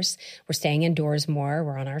 of course. We're staying indoors more.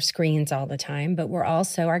 We're on our screens all the time, but we're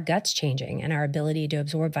also, our gut's changing and our ability to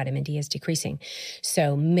absorb vitamin D is decreasing.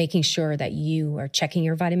 So making sure that you are checking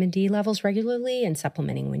your vitamin D levels regularly and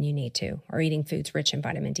supplementing when you need to, or eating foods rich in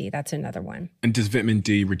vitamin D. That's another one. And does vitamin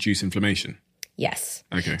D reduce inflammation? Yes.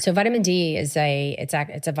 Okay. So vitamin D is it's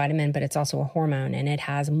a vitamin, but it's also a hormone, and it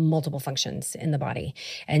has multiple functions in the body.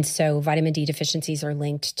 And so vitamin D deficiencies are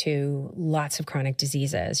linked to lots of chronic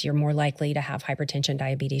diseases. You're more likely to have hypertension,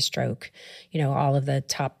 diabetes, stroke, all of the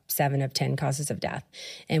top 7 of 10 causes of death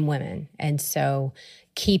in women. And so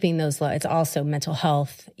keeping those low, it's also mental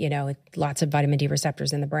health, lots of vitamin D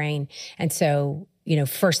receptors in the brain. And so,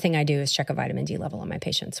 first thing I do is check a vitamin D level on my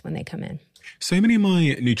patients when they come in. So many of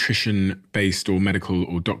my nutrition-based or medical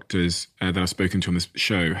or doctors that I've spoken to on this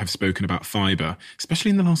show have spoken about fiber,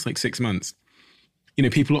 especially in the last 6 months.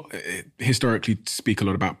 People historically speak a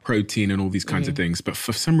lot about protein and all these kinds of things, but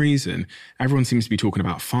for some reason, everyone seems to be talking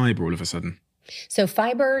about fiber all of a sudden. So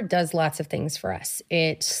fiber does lots of things for us.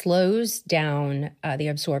 It slows down the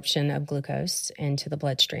absorption of glucose into the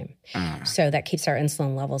bloodstream. So that keeps our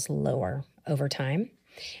insulin levels lower over time.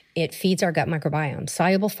 It feeds our gut microbiome.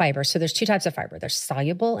 Soluble fiber. So there's 2 types of fiber. There's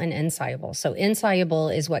soluble and insoluble. So insoluble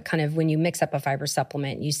is what kind of, when you mix up a fiber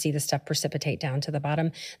supplement, you see the stuff precipitate down to the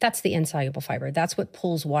bottom. That's the insoluble fiber. That's what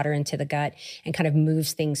pulls water into the gut and kind of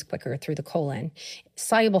moves things quicker through the colon.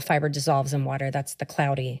 Soluble fiber dissolves in water. That's the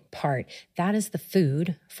cloudy part. That is the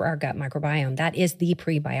food for our gut microbiome. That is the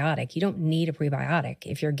prebiotic. You don't need a prebiotic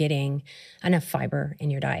if you're getting enough fiber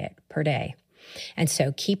in your diet per day. And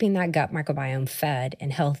so keeping that gut microbiome fed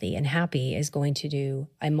and healthy and happy is going to do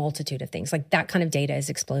a multitude of things. Like that kind of data is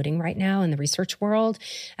exploding right now in the research world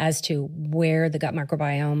as to where the gut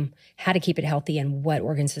microbiome, how to keep it healthy and what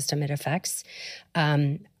organ system it affects.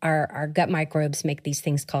 Our gut microbes make these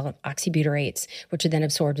things called oxybutirates, which are then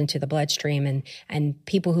absorbed into the bloodstream. And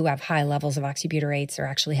people who have high levels of oxybutirates are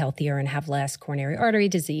actually healthier and have less coronary artery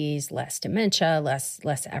disease, less dementia, less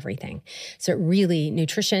everything. So really,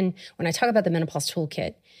 nutrition, when I talk about the menopause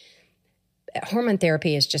toolkit, hormone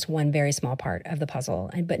therapy is just one very small part of the puzzle,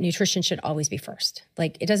 but nutrition should always be first.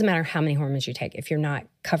 It doesn't matter how many hormones you take if you're not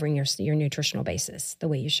covering your nutritional basis the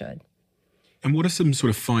way you should. And what are some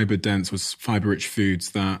sort of fiber-dense or fiber-rich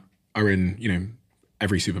foods that are in,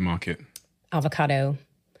 every supermarket? Avocado,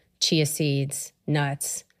 chia seeds,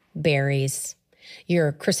 nuts, berries,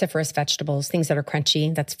 your cruciferous vegetables, things that are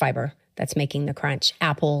crunchy, that's fiber. That's making the crunch.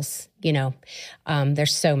 Apples,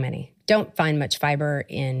 there's so many. Don't find much fiber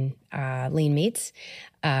in lean meats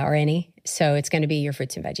or any. So it's going to be your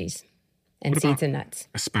fruits and veggies and seeds and nuts.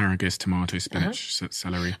 Asparagus, tomato, spinach,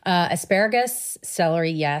 celery? Asparagus,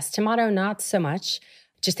 celery, yes. Tomato, not so much.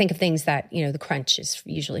 Just think of things that, the crunch is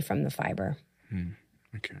usually from the fiber.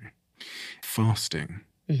 Okay. Fasting.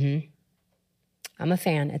 I'm a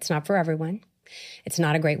fan. It's not for everyone. It's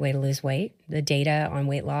not a great way to lose weight. The data on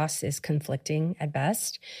weight loss is conflicting at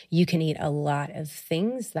best. You can eat a lot of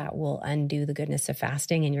things that will undo the goodness of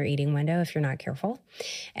fasting in your eating window if you're not careful.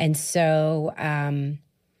 And so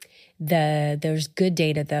there's good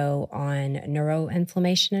data, though, on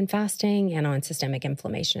neuroinflammation and fasting and on systemic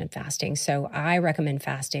inflammation and fasting. So I recommend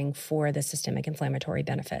fasting for the systemic inflammatory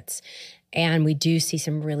benefits. And we do see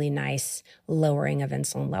some really nice lowering of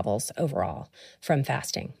insulin levels overall from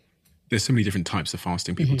fasting. There's so many different types of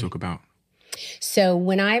fasting people talk about. So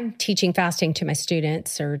when I'm teaching fasting to my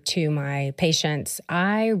students or to my patients,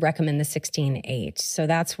 I recommend the 16-8. So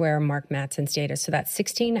that's where Mark Mattson's data. So that's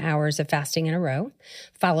 16 hours of fasting in a row,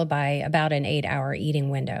 followed by about an 8-hour eating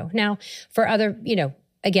window. Now, for other,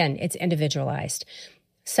 again, it's individualized.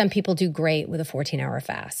 Some people do great with a 14-hour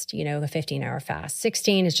fast, a 15-hour fast.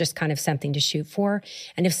 16 is just kind of something to shoot for.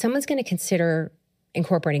 And if someone's going to consider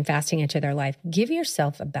incorporating fasting into their life, give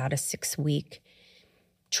yourself about a 6-week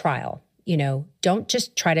trial. Don't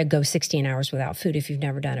just try to go 16 hours without food if you've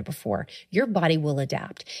never done it before. Your body will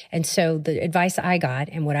adapt. And so the advice I got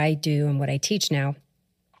and what I do and what I teach now,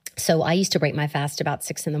 so I used to break my fast about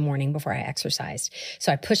 6 a.m. before I exercised.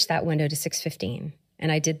 So I pushed that window to 6:15.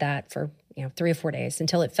 And I did that for 3 or 4 days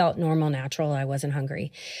until it felt normal, natural. I wasn't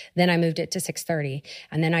hungry. Then I moved it to 6:30.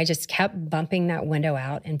 And then I just kept bumping that window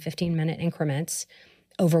out in 15-minute increments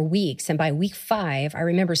over weeks. And by week 5, I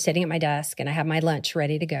remember sitting at my desk and I had my lunch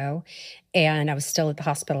ready to go. And I was still at the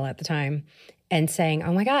hospital at the time and saying,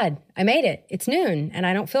 oh my God, I made it. It's noon and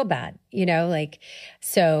I don't feel bad.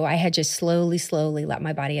 So I had just slowly let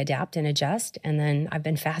my body adapt and adjust. And then I've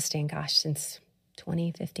been fasting, since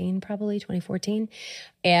 2015, probably 2014.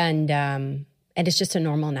 And And it's just a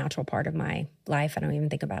normal, natural part of my life. I don't even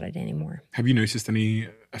think about it anymore. Have you noticed any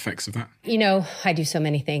effects of that? I do so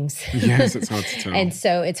many things. Yes, it's hard to tell. And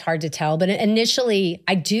so it's hard to tell. But initially,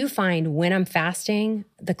 I do find when I'm fasting,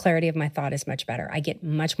 the clarity of my thought is much better. I get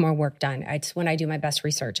much more work done. It's when I do my best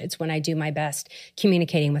research. It's when I do my best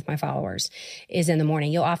communicating with my followers is in the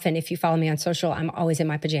morning. You'll often, if you follow me on social, I'm always in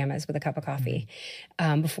my pajamas with a cup of coffee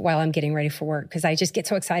while I'm getting ready for work, because I just get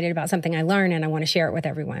so excited about something I learn and I want to share it with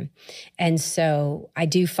everyone. And so I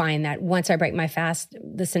do find that once I break my fast,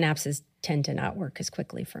 the synapses tend to not work as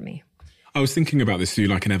quickly for me. I was thinking about this through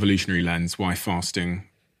like an evolutionary lens, why fasting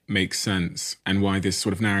makes sense and why this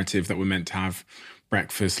sort of narrative that we're meant to have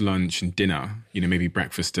breakfast, lunch, and dinner, maybe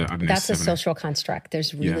breakfast at, That's a social construct.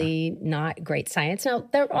 There's really not great science. Now,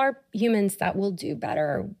 there are humans that will do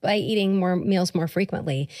better by eating more meals more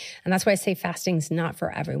frequently. And that's why I say fasting's not for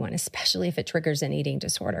everyone, especially if it triggers an eating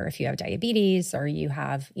disorder. If you have diabetes or you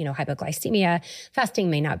have, hypoglycemia, fasting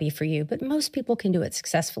may not be for you, but most people can do it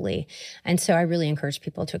successfully. And so I really encourage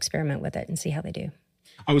people to experiment with it and see how they do.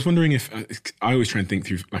 I was wondering if, I always try and think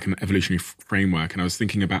through like an evolutionary framework, and I was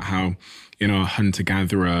thinking about how in our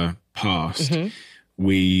hunter-gatherer past,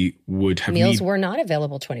 we would have... Meals were not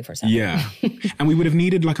available 24/7. Yeah. And we would have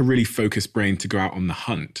needed like a really focused brain to go out on the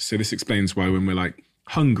hunt. So this explains why when we're like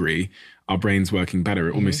hungry, our brain's working better.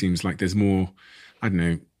 It almost seems like there's more,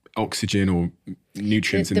 oxygen or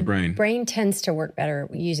nutrients in the brain. The brain tends to work better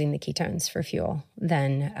using the ketones for fuel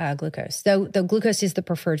than glucose. Though glucose is the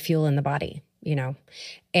preferred fuel in the body,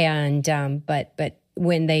 And but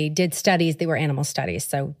when they did studies, they were animal studies,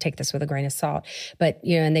 so take this with a grain of salt. But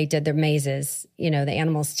and they did their mazes. The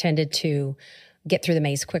animals tended to get through the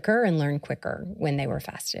maze quicker and learn quicker when they were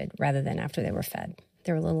fasted rather than after they were fed.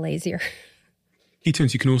 They were a little lazier.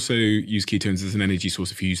 Ketones. You can also use ketones as an energy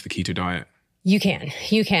source if you use the keto diet. You can.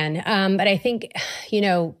 But I think,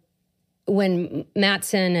 when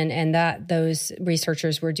Mattson and those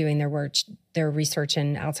researchers were doing their research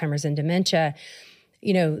in Alzheimer's and dementia,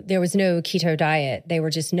 there was no keto diet. They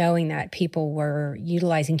were just knowing that people were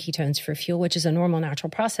utilizing ketones for fuel, which is a normal,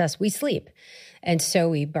 natural process. We sleep. And so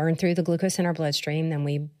we burn through the glucose in our bloodstream, then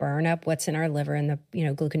we burn up what's in our liver in the,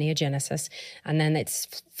 gluconeogenesis, and then it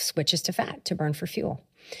switches to fat to burn for fuel.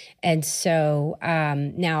 And so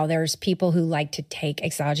now there's people who like to take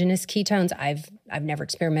exogenous ketones. I've never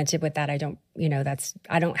experimented with that. I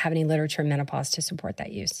don't have any literature in menopause to support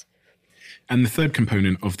that use. And the third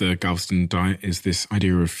component of the Galveston diet is this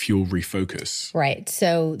idea of fuel refocus. Right.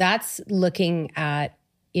 So that's looking at,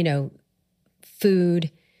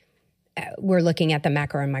 food. We're looking at the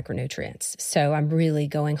macro and micronutrients. So I'm really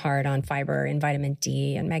going hard on fiber and vitamin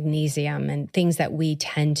D and magnesium and things that we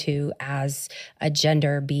tend to, as a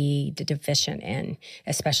gender, be deficient in,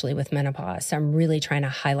 especially with menopause. So I'm really trying to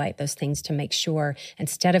highlight those things to make sure,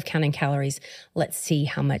 instead of counting calories, let's see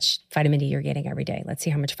how much vitamin D you're getting every day. Let's see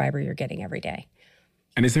how much fiber you're getting every day.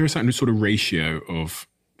 And is there a certain sort of ratio of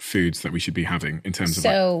foods that we should be having in terms of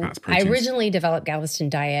fats, proteins? I originally developed Galveston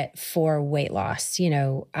diet for weight loss,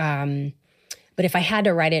 but if I had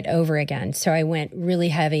to write it over again, so I went really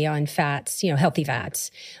heavy on fats, healthy fats,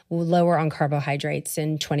 lower on carbohydrates,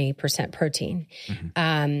 and 20% protein.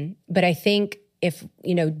 But I think if,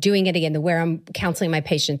 doing it again, where I'm counseling my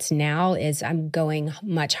patients now is I'm going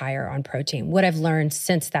much higher on protein. What I've learned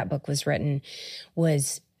since that book was written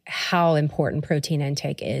was how important protein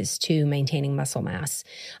intake is to maintaining muscle mass.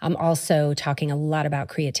 I'm also talking a lot about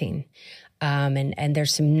creatine. And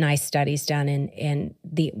there's some nice studies done in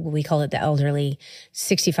we call it the elderly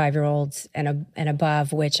 65-year-olds and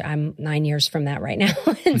above, which I'm 9 years from that right now.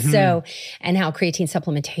 And how creatine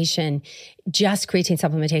supplementation, just creatine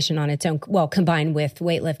supplementation on its own, combined with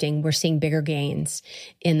weightlifting, we're seeing bigger gains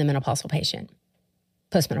in the postmenopausal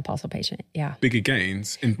patient. Yeah. Bigger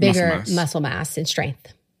gains in bigger muscle mass and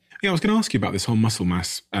strength. Yeah, I was going to ask you about this whole muscle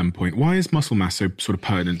mass point. Why is muscle mass so sort of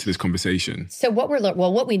pertinent to this conversation? So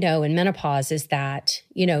what we know in menopause is that,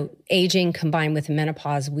 aging combined with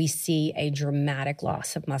menopause, we see a dramatic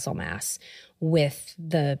loss of muscle mass with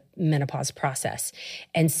the menopause process.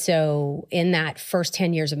 And so in that first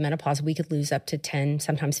 10 years of menopause, we could lose up to 10,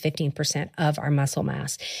 sometimes 15% of our muscle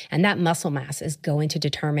mass. And that muscle mass is going to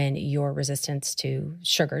determine your resistance to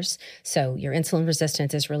sugars. So your insulin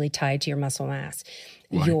resistance is really tied to your muscle mass.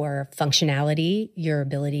 Right. Your functionality, your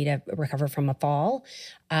ability to recover from a fall.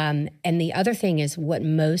 And the other thing is, what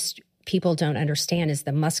most people don't understand is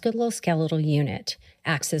the musculoskeletal unit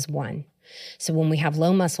acts as one. So when we have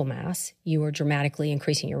low muscle mass, you are dramatically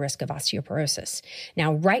increasing your risk of osteoporosis.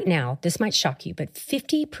 Now, right now, this might shock you, but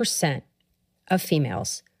 50% of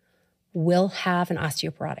females will have an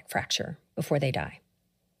osteoporotic fracture before they die.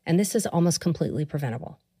 And this is almost completely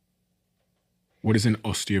preventable. What is an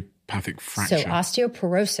osteopathic fracture? So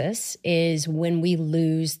osteoporosis is when we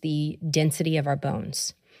lose the density of our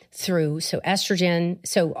bones through, so estrogen,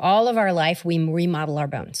 so all of our life, we remodel our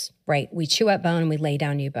bones, right? We chew up bone and we lay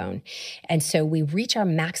down new bone. And so we reach our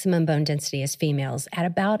maximum bone density as females at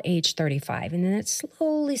about age 35. And then it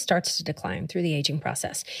slowly starts to decline through the aging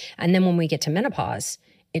process. And then when we get to menopause,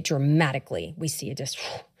 it dramatically, we see just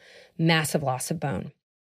massive loss of bone.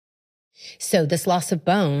 So this loss of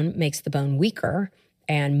bone makes the bone weaker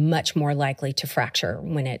and much more likely to fracture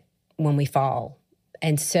when we fall.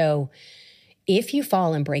 And so if you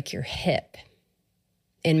fall and break your hip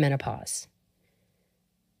in menopause,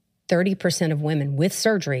 30% of women with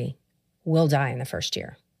surgery will die in the first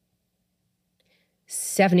year.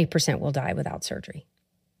 70% will die without surgery.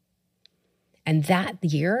 And that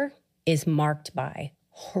year is marked by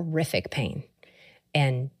horrific pain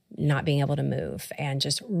and not being able to move and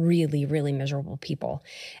just really, really miserable people.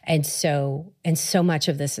 And so much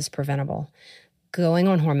of this is preventable. Going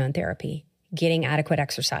on hormone therapy, getting adequate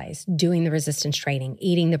exercise, doing the resistance training,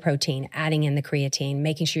 eating the protein, adding in the creatine,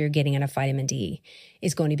 making sure you're getting enough vitamin D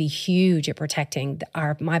is going to be huge at protecting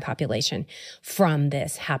my population from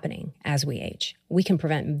this happening as we age. We can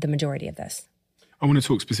prevent the majority of this. I want to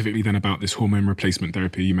talk specifically then about this hormone replacement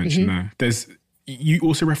therapy you mentioned there. You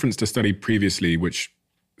also referenced a study previously which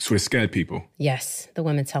sort of scared people. Yes, the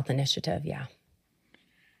Women's Health Initiative, yeah.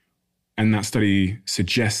 And that study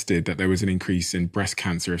suggested that there was an increase in breast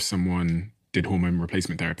cancer if someone did hormone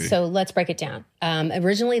replacement therapy. So let's break it down.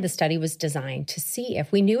 Originally, the study was designed to see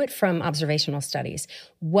if we knew it from observational studies,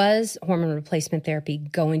 was hormone replacement therapy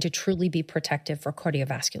going to truly be protective for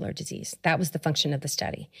cardiovascular disease? That was the function of the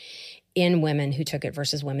study in women who took it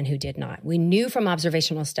versus women who did not. We knew from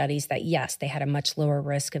observational studies that, yes, they had a much lower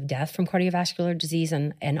risk of death from cardiovascular disease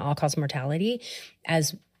and all-cause mortality,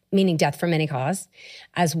 meaning death from any cause,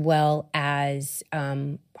 as well as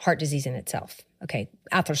heart disease in itself. Okay,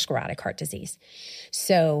 atherosclerotic heart disease.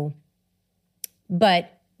 So,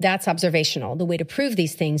 but that's observational. The way to prove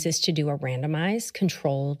these things is to do a randomized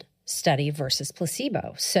controlled study versus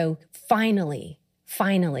placebo. So finally,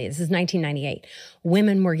 this is 1998,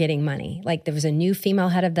 women were getting money. Like there was a new female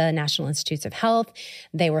head of the National Institutes of Health.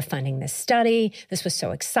 They were funding this study. This was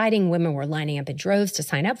so exciting. Women were lining up in droves to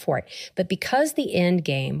sign up for it. But because the end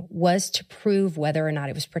game was to prove whether or not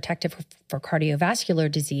it was protective for cardiovascular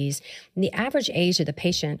disease, the average age of the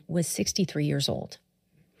patient was 63 years old.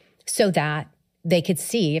 So that they could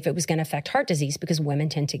see if it was going to affect heart disease because women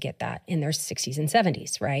tend to get that in their 60s and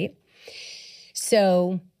 70s, right?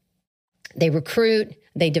 So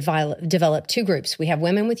they develop two groups. We have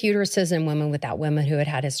women with uteruses and women without, women who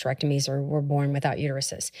had hysterectomies or were born without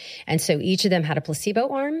uteruses. And so each of them had a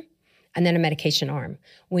placebo arm and then a medication arm.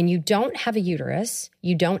 When you don't have a uterus,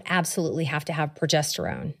 you don't absolutely have to have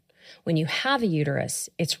progesterone. When you have a uterus,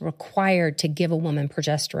 it's required to give a woman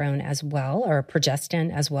progesterone as well, or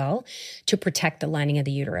progestin as well, to protect the lining of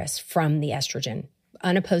the uterus from the estrogen.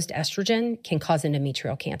 Unopposed estrogen can cause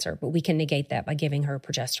endometrial cancer, but we can negate that by giving her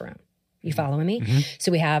progesterone. You following me? Mm-hmm.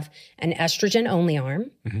 So we have an estrogen-only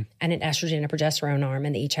arm and an estrogen and progesterone arm,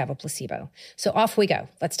 and they each have a placebo. So off we go.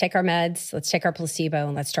 Let's take our meds, let's take our placebo,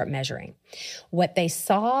 and let's start measuring. What they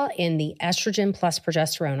saw in the estrogen plus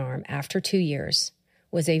progesterone arm after 2 years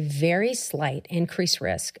was a very slight increased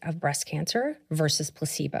risk of breast cancer versus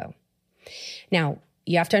placebo. Now,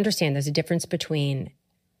 you have to understand there's a difference between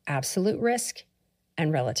absolute risk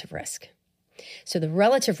and relative risk. So the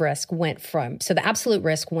relative risk the absolute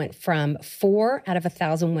risk went from 4 out of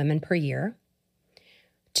 1,000 women per year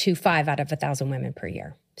to 5 out of 1,000 women per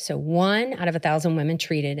year. So 1 out of 1,000 women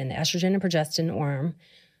treated in the estrogen and progestin arm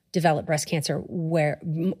developed breast cancer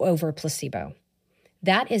over placebo.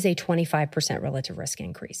 That is a 25% relative risk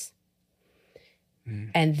increase.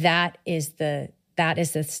 And that is the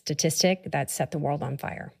statistic that set the world on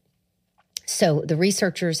fire. So the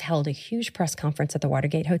researchers held a huge press conference at the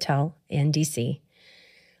Watergate Hotel in D.C.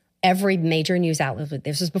 Every major news outlet,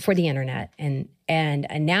 this was before the internet, and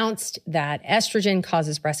announced that estrogen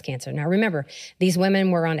causes breast cancer. Now remember, these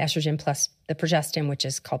women were on estrogen plus the progestin, which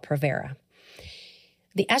is called Provera.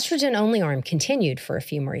 The estrogen-only arm continued for a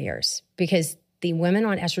few more years because the women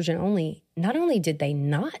on estrogen only, not only did they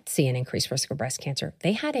not see an increased risk of breast cancer,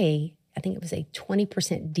 they had I think it was a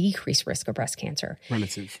 20% decreased risk of breast cancer.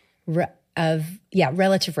 Relative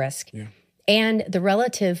risk. Yeah. And the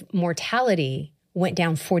relative mortality went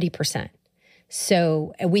down 40%.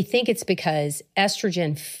 So we think it's because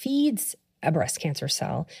estrogen feeds a breast cancer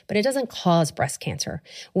cell, but it doesn't cause breast cancer.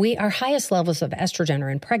 Our highest levels of estrogen are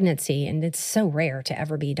in pregnancy, and it's so rare to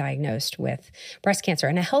ever be diagnosed with breast cancer.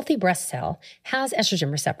 And a healthy breast cell has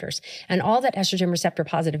estrogen receptors. And all that estrogen receptor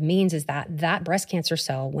positive means is that that breast cancer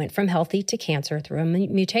cell went from healthy to cancer through a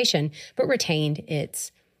mutation, but retained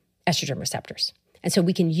its estrogen receptors. And so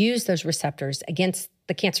we can use those receptors against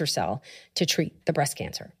the cancer cell to treat the breast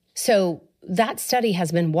cancer. So that study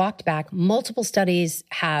has been walked back. Multiple studies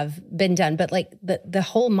have been done, but like the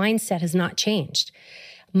whole mindset has not changed.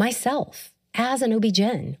 Myself, as an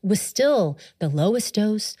OB-GYN, was still the lowest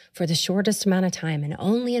dose for the shortest amount of time, and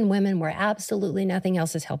only in women where absolutely nothing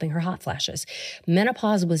else is helping her hot flashes.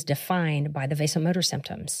 Menopause was defined by the vasomotor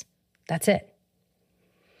symptoms. That's it.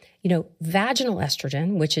 Vaginal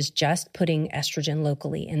estrogen, which is just putting estrogen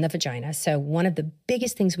locally in the vagina. So one of the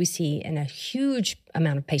biggest things we see in a huge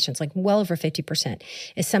amount of patients, like well over 50%,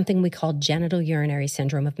 is something we call genital urinary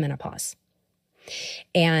syndrome of menopause.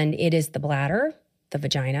 And it is the bladder, the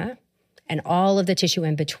vagina, and all of the tissue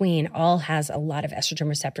in between all has a lot of estrogen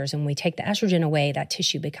receptors. And when we take the estrogen away, that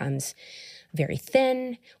tissue becomes very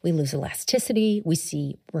thin. We lose elasticity. We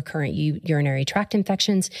see recurrent urinary tract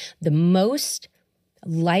infections. The most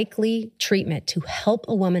likely treatment to help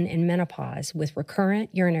a woman in menopause with recurrent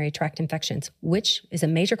urinary tract infections, which is a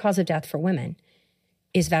major cause of death for women,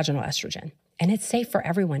 is vaginal estrogen. And it's safe for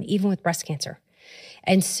everyone, even with breast cancer.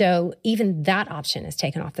 And so even that option is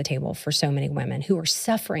taken off the table for so many women who are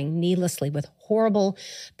suffering needlessly with horrible,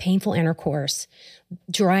 painful intercourse,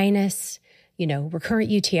 dryness, recurrent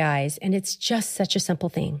UTIs. And it's just such a simple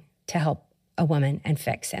thing to help a woman and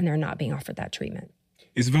fix, and they're not being offered that treatment.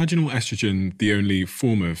 Is vaginal estrogen the only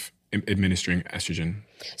form of administering estrogen?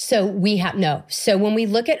 So we have, no. So when we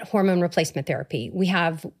look at hormone replacement therapy, we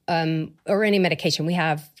have, or any medication, we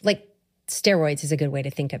have like steroids is a good way to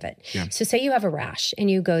think of it. Yeah. So say you have a rash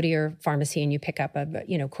and you go to your pharmacy and you pick up a,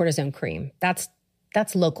 cortisone cream. That's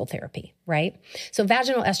local therapy, right? So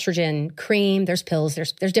vaginal estrogen cream, there's pills,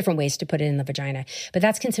 there's different ways to put it in the vagina, but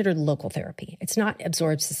that's considered local therapy. It's not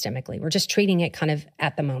absorbed systemically. We're just treating it kind of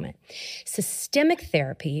at the moment. Systemic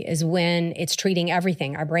therapy is when it's treating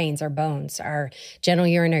everything, our brains, our bones, our genital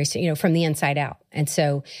urinary, from the inside out. And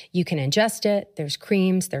so you can ingest it. There's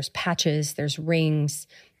creams, there's patches, there's rings,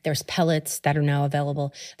 there's pellets that are now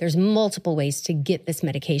available. There's multiple ways to get this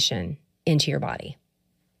medication into your body.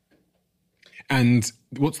 And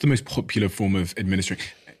what's the most popular form of administering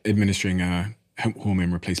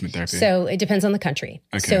hormone replacement therapy? So it depends on the country.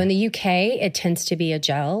 Okay. So in the UK, it tends to be a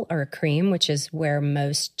gel or a cream, which is where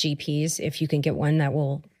most GPs, if you can get one that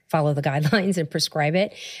will follow the guidelines and prescribe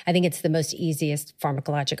it, I think it's the most easiest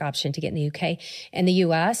pharmacologic option to get in the UK. In the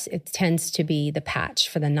US, it tends to be the patch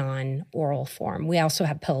for the non-oral form. We also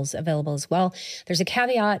have pills available as well. There's a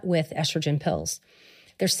caveat with estrogen pills.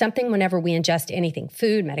 There's something whenever we ingest anything,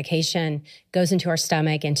 food, medication, goes into our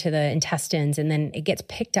stomach, into the intestines, and then it gets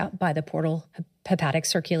picked up by the portal hepatic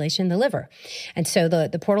circulation, the liver. And so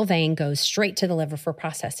the portal vein goes straight to the liver for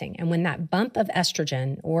processing. And when that bump of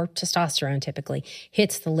estrogen or testosterone typically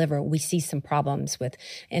hits the liver, we see some problems with,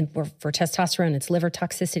 and for testosterone, it's liver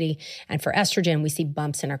toxicity. And for estrogen, we see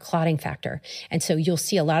bumps in our clotting factor. And so you'll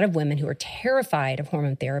see a lot of women who are terrified of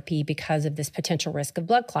hormone therapy because of this potential risk of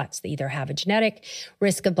blood clots. They either have a genetic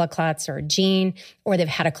risk of blood clots or a gene, or they've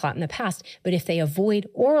had a clot in the past. But if they avoid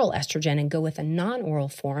oral estrogen and go with a non-oral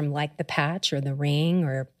form like the patch or the ring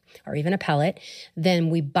or even a pellet, then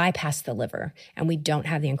we bypass the liver and we don't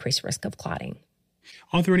have the increased risk of clotting.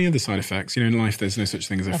 Are there any other side effects? In life, there's no such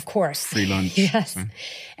thing as a free lunch. Yes. So.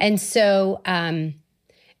 And so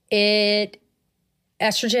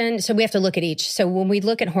estrogen, so we have to look at each. So when we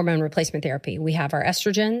look at hormone replacement therapy, we have our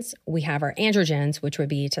estrogens, we have our androgens, which would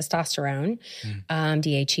be testosterone,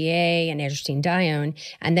 DHEA, and androstenedione,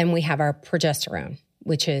 and then we have our progesterone,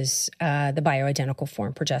 which is the bioidentical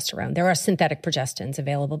form progesterone. There are synthetic progestins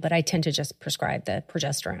available, but I tend to just prescribe the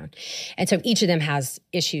progesterone. And so each of them has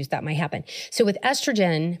issues that might happen. So with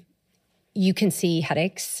estrogen, you can see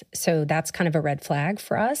headaches. So that's kind of a red flag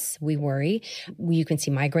for us. We worry. You can see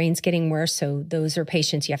migraines getting worse. So those are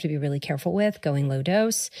patients you have to be really careful with going low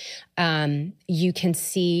dose. You can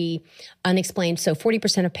see unexplained. So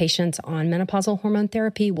 40% of patients on menopausal hormone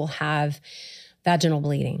therapy will have vaginal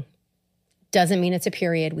bleeding. Doesn't mean it's a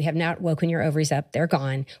period. We have not woken your ovaries up. They're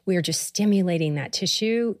gone. We are just stimulating that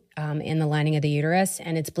tissue in the lining of the uterus,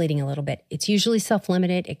 and it's bleeding a little bit. It's usually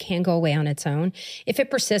self-limited. It can go away on its own. If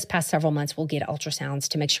it persists past several months, we'll get ultrasounds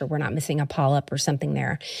to make sure we're not missing a polyp or something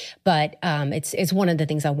there. But it's one of the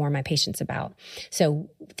things I warn my patients about. So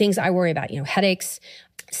things I worry about, headaches.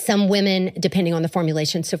 Some women, depending on the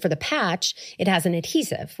formulation, so for the patch, it has an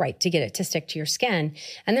adhesive, right, to get it to stick to your skin.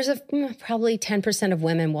 And there's probably 10% of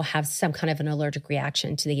women will have some kind of an allergic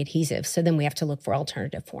reaction to the adhesive. So then we have to look for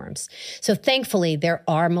alternative forms. So thankfully, there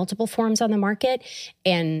are multiple forms on the market.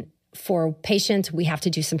 And for patients, we have to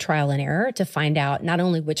do some trial and error to find out not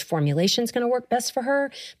only which formulation is going to work best for her,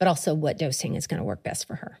 but also what dosing is going to work best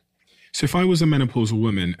for her. So if I was a menopausal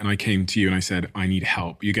woman and I came to you and I said, I need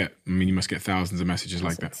help, you must get thousands of messages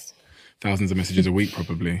like that. Thousands of messages a week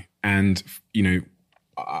probably. And,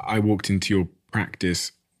 I walked into your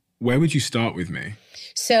practice. Where would you start with me?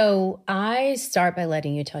 So I start by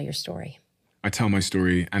letting you tell your story. I tell my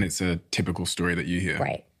story and it's a typical story that you hear.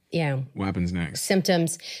 Right. Yeah. What happens next?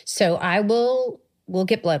 Symptoms. So we'll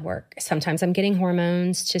get blood work. Sometimes I'm getting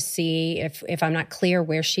hormones to see if I'm not clear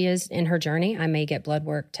where she is in her journey. I may get blood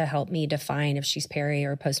work to help me define if she's peri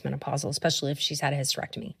or postmenopausal, especially if she's had a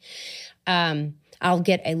hysterectomy. I'll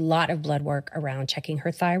get a lot of blood work around checking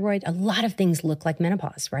her thyroid. A lot of things look like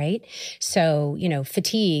menopause, right? So,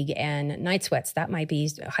 fatigue and night sweats, that might be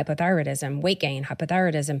hypothyroidism, weight gain,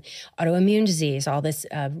 hypothyroidism, autoimmune disease, all this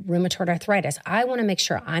rheumatoid arthritis. I want to make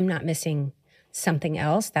sure I'm not missing something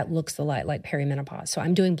else that looks a lot like perimenopause. So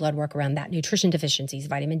I'm doing blood work around that, nutrition deficiencies,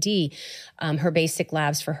 vitamin D, her basic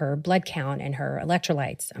labs for her blood count and her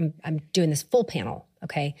electrolytes. I'm doing this full panel,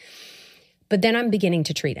 okay? But then I'm beginning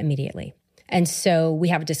to treat immediately. And so we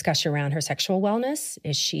have a discussion around her sexual wellness.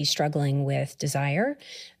 Is she struggling with desire?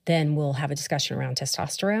 Then we'll have a discussion around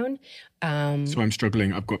testosterone. So I'm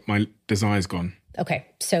struggling. I've got my desire's gone. Okay,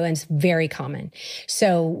 so it's very common.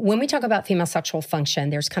 So when we talk about female sexual function,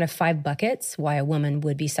 there's kind of 5 buckets why a woman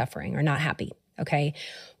would be suffering or not happy, okay?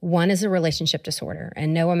 One is a relationship disorder,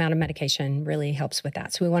 and no amount of medication really helps with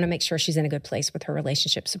that. So we want to make sure she's in a good place with her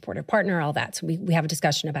relationship, supportive partner, all that. So we have a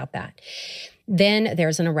discussion about that. Then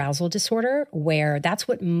there's an arousal disorder where that's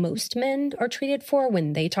what most men are treated for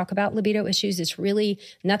when they talk about libido issues. It's really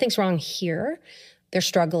nothing's wrong here. They're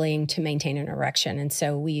struggling to maintain an erection. And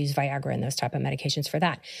so we use Viagra and those type of medications for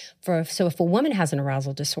that. So if a woman has an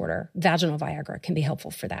arousal disorder, vaginal Viagra can be helpful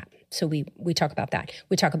for that. So we talk about that.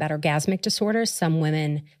 We talk about orgasmic disorders. Some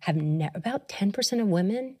women have, about 10% of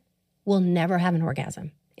women will never have an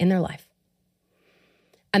orgasm in their life.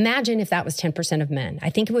 Imagine if that was 10% of men. I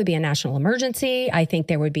think it would be a national emergency. I think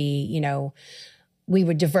there would be, we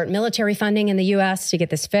would divert military funding in the U.S. to get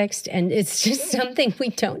this fixed. And it's just something we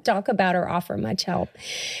don't talk about or offer much help.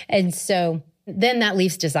 And so then that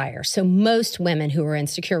leaves desire. So most women who are in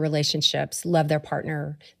secure relationships, love their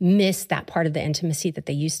partner, miss that part of the intimacy that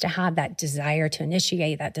they used to have, that desire to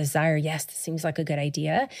initiate, that desire, yes, this seems like a good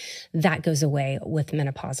idea. That goes away with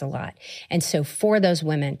menopause a lot. And so for those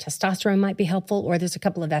women, testosterone might be helpful, or there's a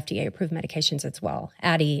couple of FDA-approved medications as well,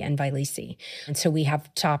 Addyi and Vyleesi. And so we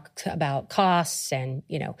have talked about costs and,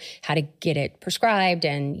 how to get it prescribed.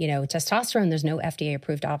 And, testosterone, there's no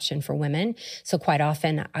FDA-approved option for women. So quite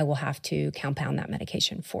often I will have to compound that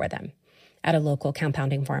medication for them at a local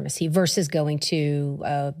compounding pharmacy versus going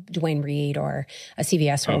to Duane Reade or a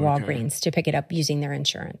CVS or Walgreens to pick it up using their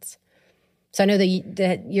insurance. So I know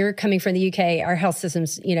that you're coming from the UK, our health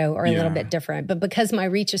systems, are a little bit different. But because my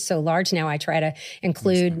reach is so large now, I try to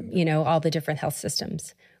include, all the different health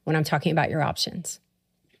systems when I'm talking about your options.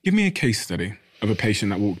 Give me a case study of a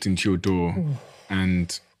patient that walked into your door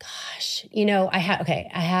and... Gosh, I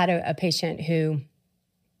had a patient who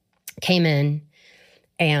came in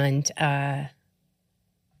and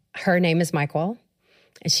her name is Michael.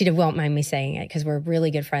 And she won't mind me saying it because we're really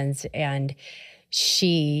good friends. And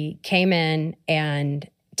she came in and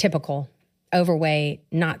typical, overweight,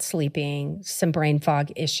 not sleeping, some brain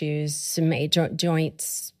fog issues, some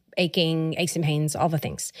joints aching, aches and pains, all the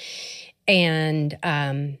things. And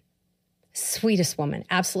sweetest woman,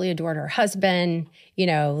 absolutely adored her husband,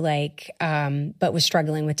 but was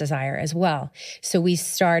struggling with desire as well. So we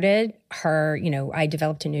started her, I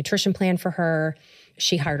developed a nutrition plan for her.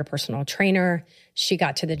 She hired a personal trainer. She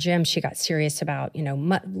got to the gym. She got serious about,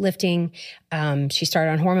 lifting. She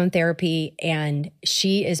started on hormone therapy, and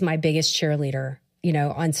she is my biggest cheerleader,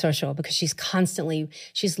 on social, because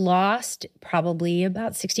she's lost probably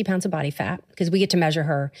about 60 pounds of body fat because we get to measure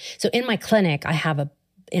her. So in my clinic, I have a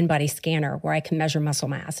in-body scanner where I can measure muscle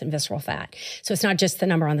mass and visceral fat. So it's not just the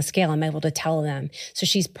number on the scale. I'm able to tell them. So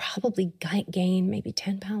she's probably gained maybe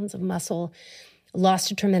 10 pounds of muscle, lost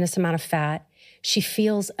a tremendous amount of fat. She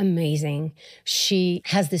feels amazing. She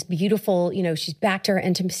has this beautiful, she's back to her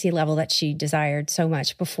intimacy level that she desired so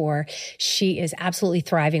much before. She is absolutely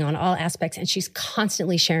thriving on all aspects, and she's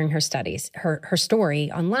constantly sharing her studies, her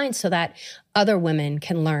story online so that other women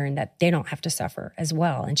can learn that they don't have to suffer as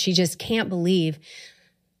well. And she just can't believe,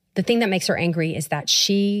 the thing that makes her angry is that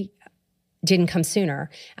she didn't come sooner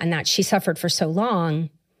and that she suffered for so long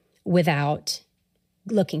without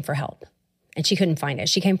looking for help. And she couldn't find it.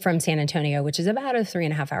 She came from San Antonio, which is about a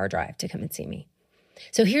 3.5-hour drive to come and see me.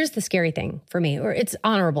 So here's the scary thing for me, or it's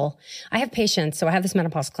honorable. I have patients. So I have this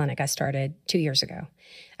menopause clinic I started 2 years ago.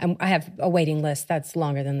 And I have a waiting list that's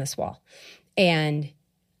longer than this wall. And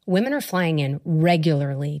women are flying in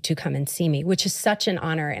regularly to come and see me, which is such an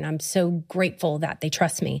honor. And I'm so grateful that they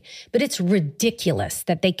trust me. But it's ridiculous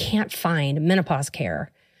that they can't find menopause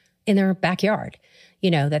care in their backyard,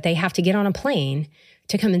 that they have to get on a plane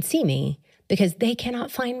to come and see me because they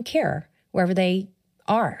cannot find care wherever they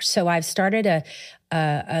are. So I've started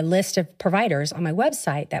a list of providers on my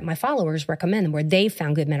website that my followers recommend where they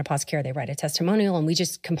found good menopause care. They write a testimonial and we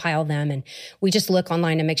just compile them and we just look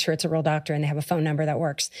online to make sure it's a real doctor and they have a phone number that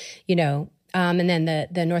works, And then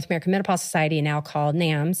the North American Menopause Society, now called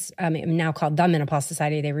NAMS, now called the Menopause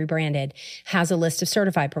Society, they rebranded, has a list of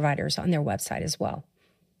certified providers on their website as well.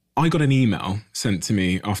 I got an email sent to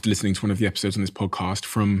me after listening to one of the episodes on this podcast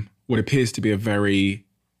from what appears to be a very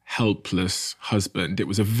helpless husband. It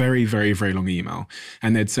was a very, very, very long email.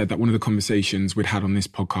 And they'd said that one of the conversations we'd had on this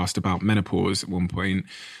podcast about menopause at one point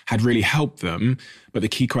had really helped them. But the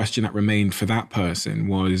key question that remained for that person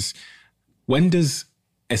was, when does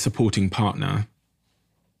a supporting partner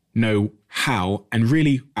know how and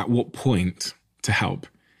really at what point to help?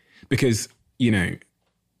 Because,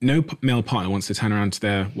 no male partner wants to turn around to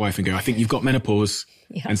their wife and go, I think you've got menopause,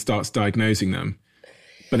 and starts diagnosing them.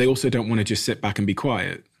 But they also don't want to just sit back and be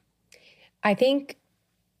quiet. I think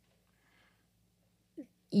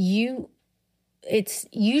it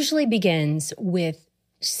usually begins with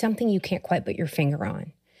something you can't quite put your finger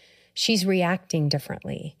on. She's reacting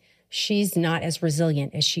differently. She's not as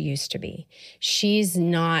resilient as she used to be. She's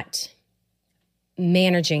not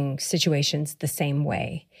managing situations the same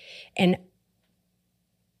way. And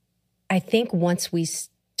I think once we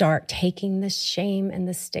start taking the shame and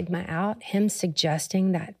the stigma out, him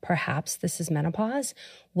suggesting that perhaps this is menopause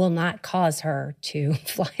will not cause her to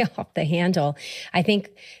fly off the handle. I think,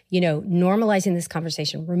 normalizing this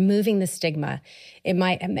conversation, removing the stigma, it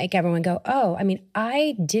might make everyone go, oh,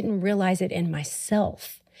 I didn't realize it in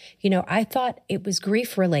myself. I thought it was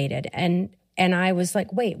grief related. And I was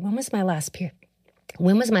like, wait, when was my last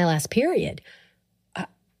period?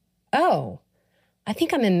 I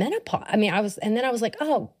think I'm in menopause. I was like,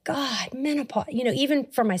 oh God, menopause. Even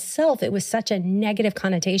for myself, it was such a negative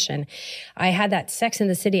connotation. I had that Sex and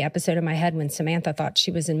the City episode in my head when Samantha thought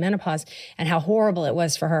she was in menopause and how horrible it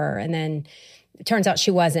was for her. And then it turns out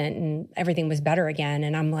she wasn't and everything was better again.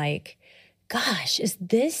 And I'm like, gosh, is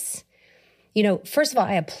this, first of all,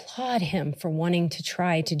 I applaud him for wanting to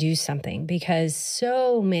try to do something because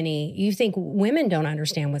so many, you think women don't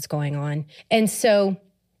understand what's going on. And so,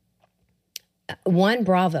 one,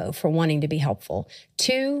 bravo for wanting to be helpful.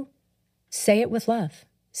 Two, say it with love.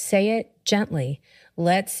 Say it gently.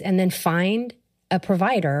 And then find a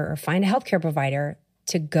provider or find a healthcare provider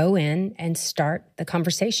to go in and start the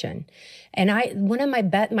conversation. And one of my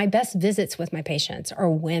best visits with my patients are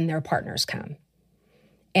when their partners come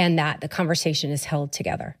and that the conversation is held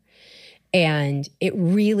together. And it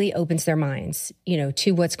really opens their minds,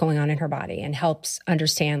 to what's going on in her body and helps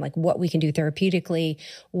understand what we can do therapeutically,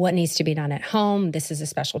 what needs to be done at home. This is a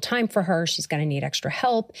special time for her. She's going to need extra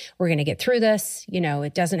help. We're going to get through this.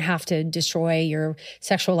 It doesn't have to destroy your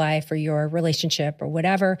sexual life or your relationship or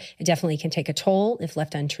whatever. It definitely can take a toll if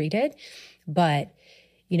left untreated. But,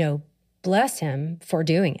 bless him for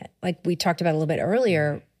doing it. Like we talked about a little bit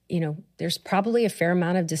earlier, there's probably a fair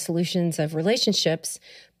amount of dissolutions of relationships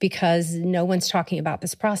because no one's talking about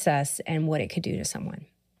this process and what it could do to someone.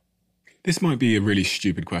 This might be a really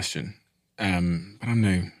stupid question, but I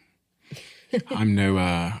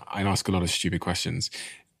ask a lot of stupid questions.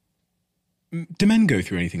 Do men go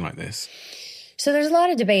through anything like this? So there's a lot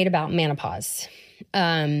of debate about menopause.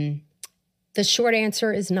 The short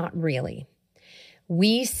answer is not really.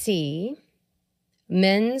 We see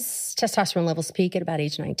men's testosterone levels peak at about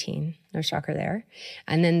age 19. No shocker there.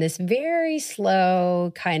 And then this very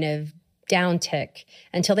slow kind of downtick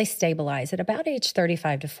until they stabilize at about age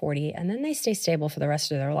 35 to 40. And then they stay stable for the rest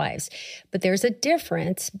of their lives. But there's a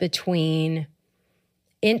difference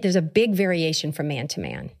there's a big variation from man to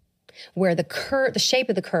man where the shape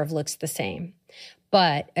of the curve looks the same.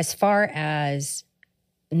 But as far as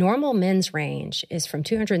normal men's range is from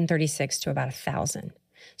 236 to about 1,000.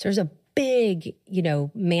 So there's a big,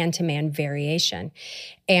 man-to-man variation.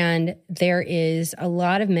 And there is a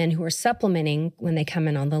lot of men who are supplementing when they come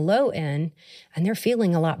in on the low end, and they're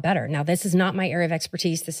feeling a lot better. Now, this is not my area of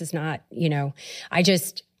expertise. This is not, I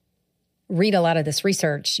just read a lot of this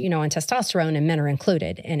research, on testosterone, and men are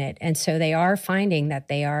included in it. And so they are finding that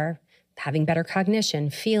they are having better cognition,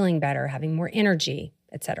 feeling better, having more energy,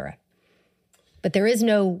 et cetera. But there is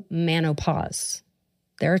no menopause.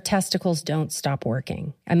 Their testicles don't stop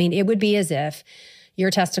working. I mean, it would be as if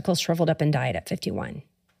your testicles shriveled up and died at 51.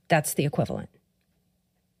 That's the equivalent.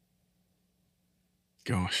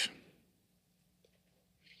 Gosh.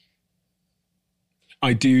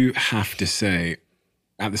 I do have to say,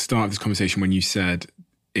 at the start of this conversation, when you said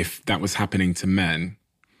if that was happening to men,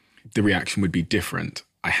 the reaction would be different.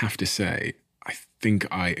 I have to say, I think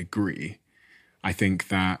I agree. I think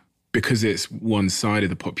that because it's one side of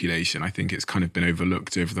the population, I think it's kind of been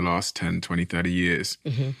overlooked over the last 10, 20, 30 years.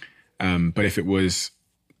 Mm-hmm. But if it was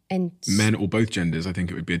men or both genders, I think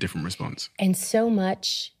it would be a different response. And so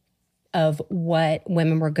much of what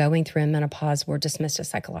women were going through in menopause were dismissed as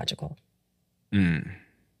psychological. Mm.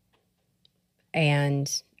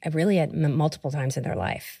 And really at multiple times in their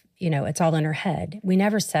life, it's all in her head. We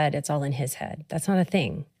never said it's all in his head. That's not a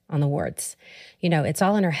thing on the wards. It's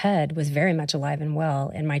all in her head was very much alive and well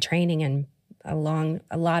in my training and along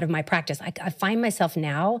a lot of my practice. I find myself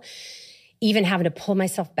now even having to pull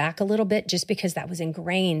myself back a little bit just because that was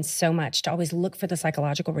ingrained so much to always look for the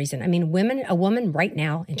psychological reason. I mean, a woman right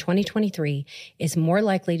now in 2023 is more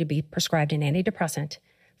likely to be prescribed an antidepressant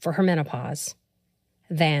for her menopause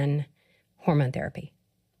than hormone therapy.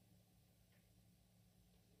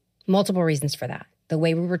 Multiple reasons for that. The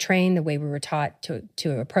way we were trained, the way we were taught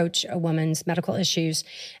to approach a woman's medical issues,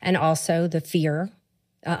 and also the fear,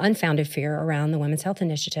 unfounded fear around the Women's Health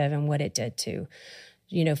Initiative and what it did to,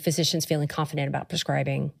 physicians feeling confident about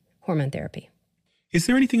prescribing hormone therapy. Is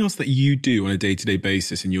there anything else that you do on a day-to-day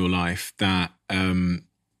basis in your life that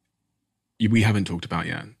we haven't talked about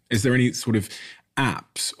yet? Is there any sort of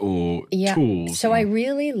apps or tools? So I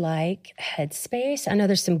really like Headspace. I know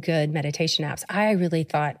there's some good meditation apps. I really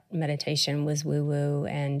thought meditation was woo-woo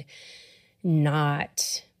and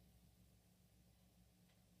not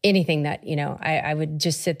anything that, I would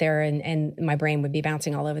just sit there and my brain would be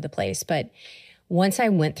bouncing all over the place. But once I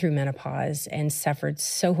went through menopause and suffered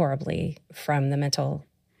so horribly from the mental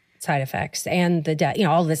side effects and the death,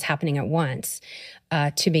 all of this happening at once,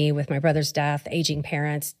 to me with my brother's death, aging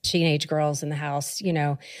parents, teenage girls in the house,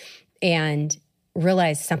 and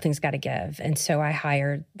realized something's got to give. And so I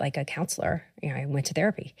hired like a counselor. I went to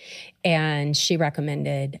therapy, and she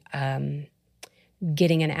recommended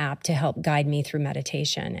getting an app to help guide me through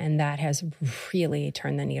meditation. And that has really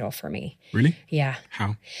turned the needle for me. Really? Yeah.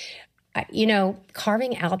 How?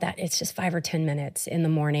 Carving out that it's just 5 or 10 minutes in the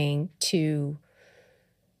morning to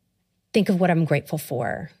think of what I'm grateful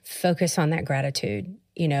for, focus on that gratitude,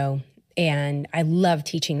 and I love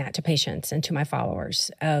teaching that to patients and to my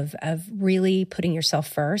followers of really putting yourself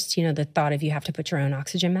first, the thought of you have to put your own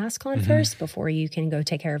oxygen mask on first before you can go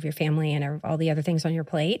take care of your family and all the other things on your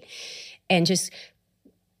plate, and just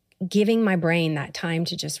giving my brain that time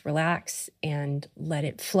to just relax and let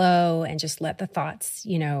it flow and just let the thoughts,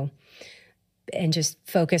 and just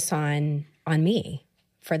focus on me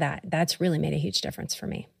for that. That's really made a huge difference for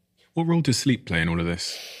me. What role does sleep play in all of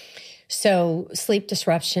this? So sleep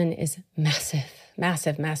disruption is massive,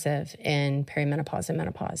 massive, massive in perimenopause and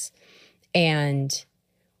menopause. And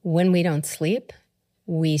when we don't sleep,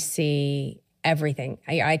 we see everything.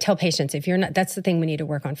 I tell patients, if you're not, that's the thing we need to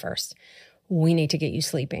work on first. We need to get you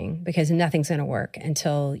sleeping because nothing's going to work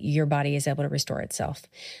until your body is able to restore itself.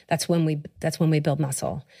 That's when we build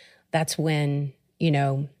muscle. That's when,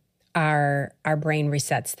 our brain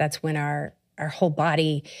resets. That's when our whole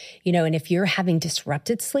body, and if you're having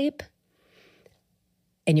disrupted sleep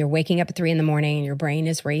and you're waking up at 3 a.m. and your brain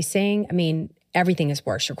is racing, everything is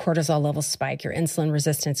worse. Your cortisol levels spike, your insulin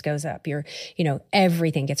resistance goes up,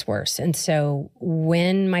 everything gets worse. And so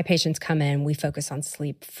when my patients come in, we focus on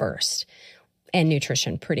sleep first and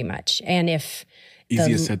nutrition pretty much. And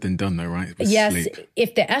easier said than done though, right? With yes. Sleep.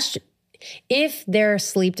 If their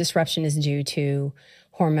sleep disruption is due to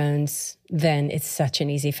hormones, then it's such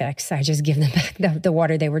an easy fix. I just give them back the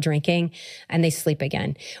water they were drinking and they sleep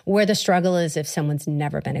again. Where the struggle is if someone's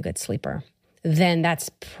never been a good sleeper, then that's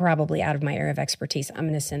probably out of my area of expertise. I'm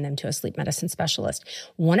going to send them to a sleep medicine specialist.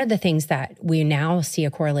 One of the things that we now see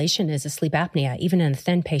a correlation is a sleep apnea, even in a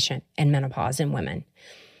thin patient and menopause in women.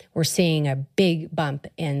 We're seeing a big bump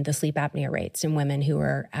in the sleep apnea rates in women who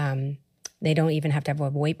are, they don't even have to have a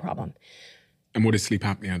weight problem. And what is sleep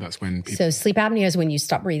apnea? That's when people... So sleep apnea is when you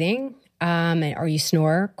stop breathing or you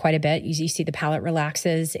snore quite a bit. You see the palate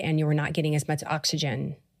relaxes and you're not getting as much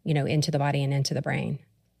oxygen, into the body and into the brain.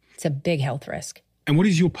 It's a big health risk. And what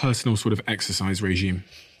is your personal sort of exercise regime?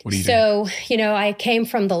 What do you do? So, I came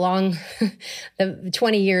from the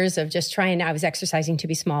 20 years of just I was exercising to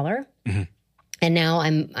be smaller. Mm-hmm. And now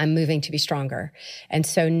I'm moving to be stronger. And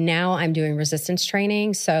so now I'm doing resistance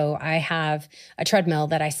training. So I have a treadmill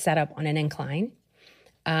that I set up on an incline.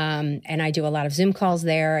 And I do a lot of Zoom calls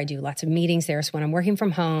there. I do lots of meetings there. So when I'm working from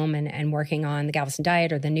home and working on the Galveston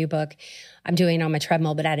diet or the new book, I'm doing it on my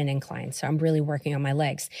treadmill, but at an incline. So I'm really working on my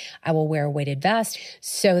legs. I will wear a weighted vest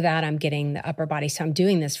so that I'm getting the upper body. So I'm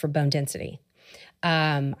doing this for bone density.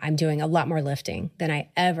 I'm doing a lot more lifting than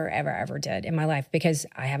I ever did in my life because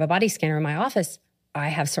I have a body scanner in my office. I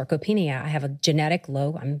have sarcopenia. I have a genetic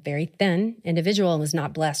I'm very thin individual and was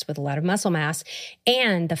not blessed with a lot of muscle mass.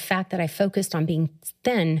 And the fact that I focused on being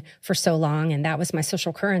thin for so long, and that was my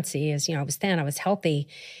social currency is, I was thin, I was healthy.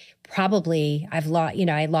 Probably I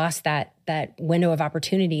lost that window of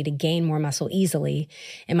opportunity to gain more muscle easily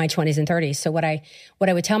in my 20s and 30s. So what I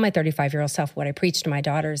would tell my 35-year-old self, what I preach to my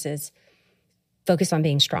daughters is, focus on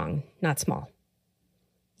being strong, not small.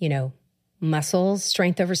 Muscles,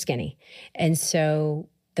 strength over skinny. And so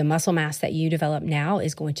the muscle mass that you develop now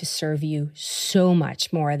is going to serve you so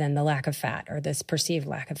much more than the lack of fat or this perceived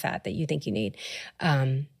lack of fat that you think you need.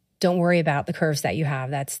 Don't worry about the curves that you have.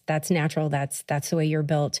 That's natural. That's the way you're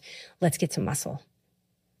built. Let's get some muscle.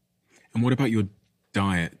 And what about your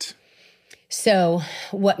diet? So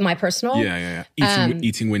what my personal? Yeah.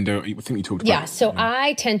 Eating window. I think we talked about. Yeah. So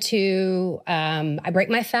I tend to, I break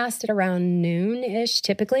my fast at around noon-ish,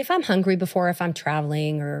 typically if I'm hungry if I'm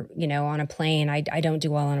traveling or, on a plane, I don't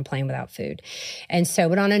do well on a plane without food. And so,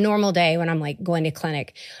 but on a normal day when I'm like going to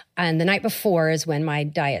clinic and the night before is when my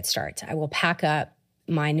diet starts, I will pack up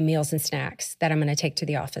my meals and snacks that I'm going to take to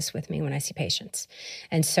the office with me when I see patients.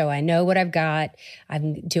 And so I know what I've got.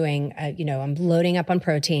 I'm doing, I'm loading up on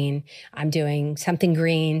protein. I'm doing something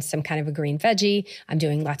green, some kind of a green veggie. I'm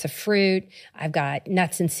doing lots of fruit. I've got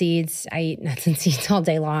nuts and seeds. I eat nuts and seeds all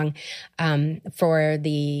day long for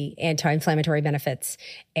the anti-inflammatory benefits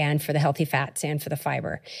and for the healthy fats and for the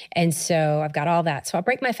fiber. And so I've got all that. So I'll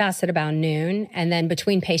break my fast at about noon. And then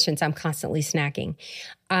between patients, I'm constantly snacking.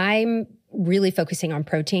 I'm really focusing on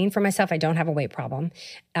protein for myself. I don't have a weight problem.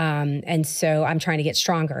 And so I'm trying to get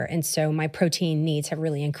stronger. And so my protein needs have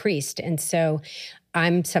really increased. And so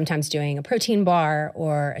I'm sometimes doing a protein bar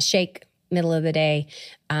or a shake middle of the day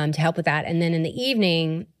to help with that. And then in the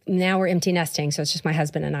evening, now we're empty nesting. So it's just my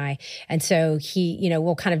husband and I. And so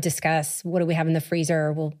we'll kind of discuss what do we have in the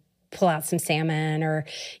freezer. We'll pull out some salmon or,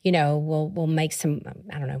 we'll make some,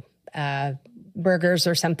 burgers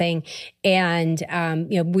or something. And,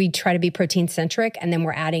 we try to be protein centric. And then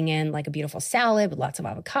we're adding in like a beautiful salad with lots of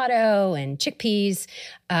avocado and chickpeas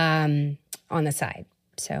on the side.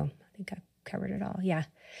 So I think I've covered it all. Yeah.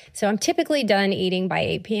 So I'm typically done eating by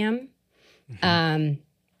 8 p.m. Mm-hmm.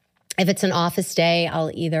 If it's an office day, I'll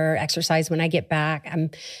either exercise when I get back. I'm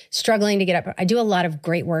struggling to get up. I do a lot of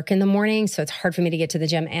great work in the morning, so it's hard for me to get to the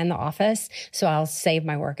gym and the office. So I'll save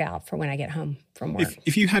my workout for when I get home from work.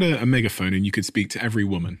 If you had a megaphone and you could speak to every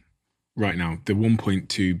woman right now, the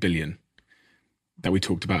 1.2 billion that we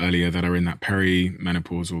talked about earlier that are in that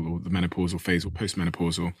peri-menopausal or the menopausal phase or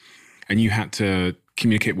post-menopausal, and you had to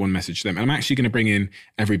communicate one message to them. And I'm actually going to bring in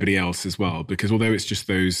everybody else as well, because although it's just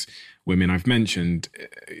those women I've mentioned,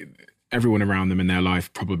 everyone around them in their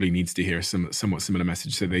life probably needs to hear a somewhat similar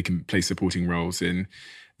message so they can play supporting roles in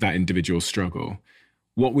that individual struggle.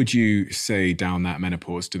 What would you say down that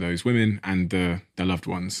menopause to those women and their loved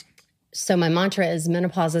ones? So my mantra is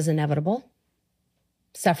menopause is inevitable.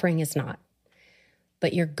 Suffering is not.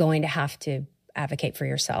 But you're going to have to advocate for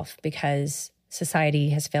yourself because society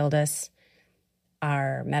has failed us.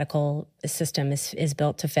 Our medical system is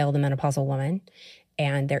built to fail the menopausal woman.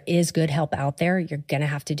 And there is good help out there. You're going to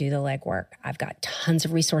have to do the legwork. I've got tons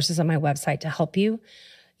of resources on my website to help you,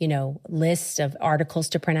 lists of articles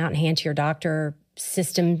to print out and hand to your doctor,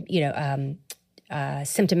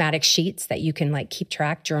 symptomatic sheets that you can keep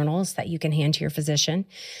track, journals that you can hand to your physician.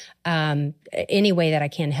 Any way that I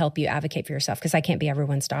can help you advocate for yourself, because I can't be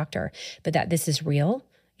everyone's doctor, but that this is real.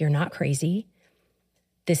 You're not crazy.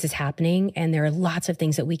 This is happening, and there are lots of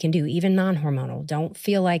things that we can do, even non-hormonal. Don't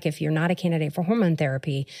feel like if you're not a candidate for hormone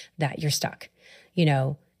therapy that you're stuck.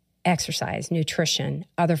 Exercise, nutrition,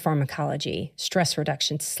 other pharmacology, stress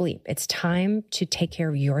reduction, sleep. It's time to take care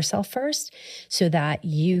of yourself first so that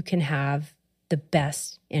you can have the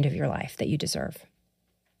best end of your life that you deserve.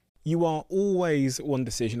 You are always one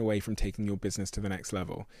decision away from taking your business to the next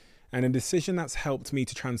level. And a decision that's helped me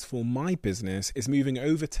to transform my business is moving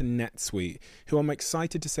over to NetSuite, who I'm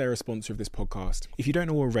excited to say are a sponsor of this podcast. If you don't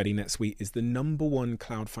know already, NetSuite is the #1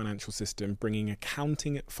 cloud financial system, bringing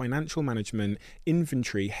accounting, financial management,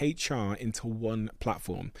 inventory, HR into one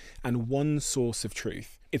platform and one source of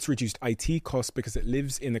truth. It's reduced IT costs because it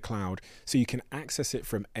lives in the cloud, so you can access it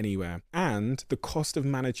from anywhere. And the cost of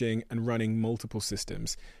managing and running multiple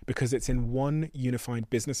systems because it's in one unified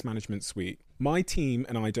business management suite. My team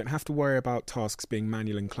and I don't have to worry about tasks being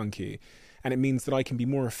manual and clunky. And it means that I can be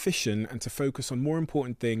more efficient and to focus on more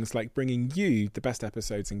important things like bringing you the best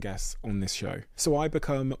episodes and guests on this show. So I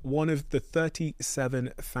become one of the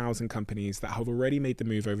 37,000 companies that have already made the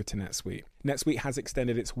move over to NetSuite. NetSuite has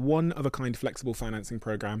extended its one-of-a-kind flexible financing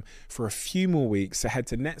program for a few more weeks. So head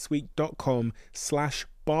to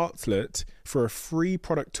netsuite.com/Bartlett for a free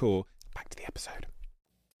product tour. Back to the episode.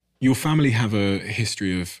 Your family have a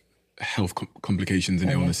history of health complications and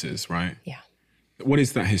illnesses, right? Yeah. What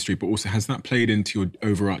is that history? But also, has that played into your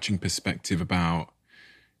overarching perspective about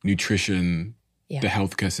nutrition, the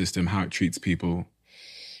healthcare system, how it treats people?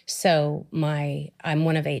 So I'm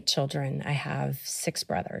one of 8 children. I have 6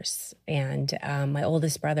 brothers. And my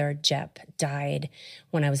oldest brother, Jep, died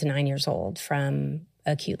when I was 9 years old from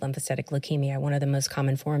acute lymphocytic leukemia, one of the most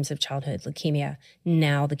common forms of childhood leukemia.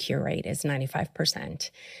 Now the cure rate is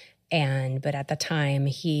 95%. But at the time,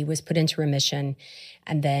 he was put into remission,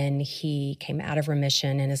 and then he came out of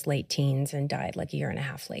remission in his late teens and died like a year and a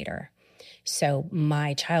half later. So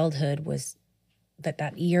my childhood was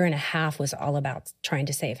that year and a half was all about trying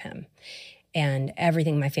to save him. And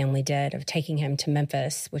everything my family did of taking him to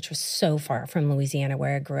Memphis, which was so far from Louisiana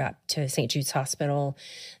where I grew up, to St. Jude's Hospital,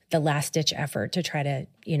 the last-ditch effort to try to,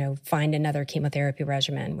 find another chemotherapy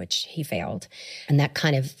regimen, which he failed. And that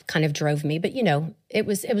kind of drove me. But, it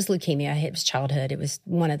was leukemia. It was childhood. It was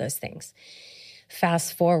one of those things.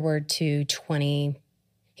 Fast forward to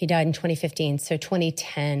he died in 2015. So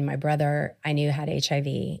 2010, my brother, I knew, had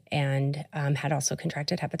HIV and had also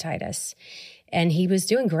contracted hepatitis. And he was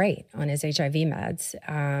doing great on his HIV meds.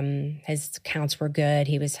 His counts were good.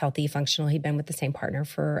 He was healthy, functional. He'd been with the same partner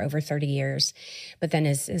for over 30 years. But then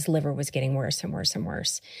his liver was getting worse and worse and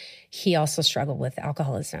worse. He also struggled with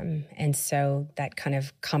alcoholism. And so that kind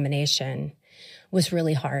of combination was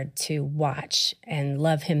really hard to watch and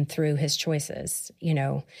love him through his choices,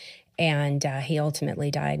 And he ultimately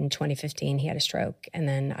died in 2015. He had a stroke. And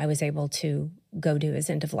then I was able to go do his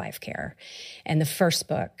end-of-life care. And the first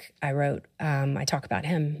book I wrote, I talk about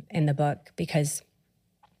him in the book because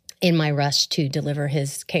in my rush to deliver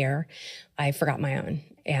his care, I forgot my own.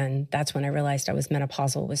 And that's when I realized I was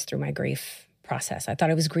menopausal, was through my grief process. I thought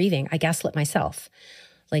I was grieving. I gaslit myself.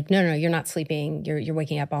 Like, no, you're not sleeping. You're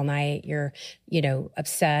waking up all night. You're,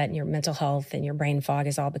 upset, and your mental health and your brain fog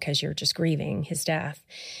is all because you're just grieving his death.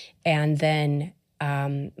 And then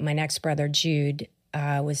my next brother, Jude,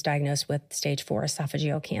 was diagnosed with stage 4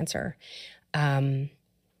 esophageal cancer.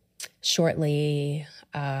 Shortly,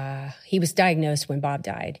 he was diagnosed when Bob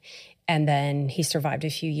died, and then he survived a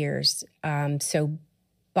few years. So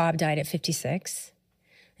Bob died at 56,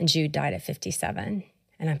 and Jude died at 57,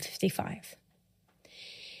 and I'm 55.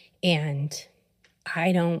 And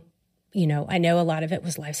I don't, I know a lot of it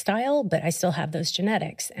was lifestyle, but I still have those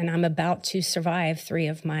genetics, and I'm about to survive 3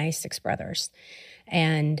 of my 6 brothers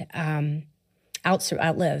and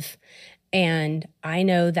outlive. And I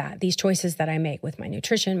know that these choices that I make with my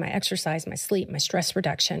nutrition, my exercise, my sleep, my stress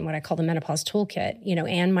reduction, what I call the menopause toolkit,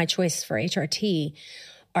 and my choice for HRT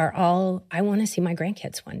are all, I want to see my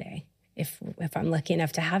grandkids one day. If I'm lucky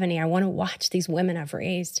enough to have any, I want to watch these women I've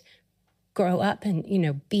raised grow up and,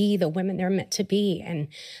 be the women they're meant to be. And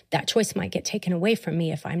that choice might get taken away from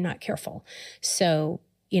me if I'm not careful. So,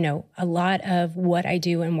 a lot of what I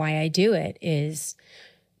do and why I do it is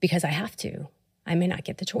because I have to. I may not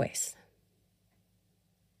get the choice.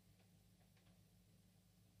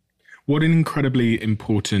 What an incredibly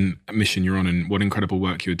important mission you're on, and what incredible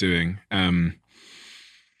work you're doing.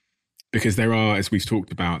 Because there are, as we've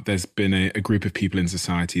talked about, there's been a group of people in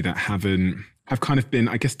society that have kind of been,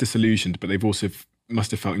 I guess, disillusioned, but they've also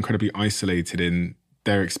must have felt incredibly isolated in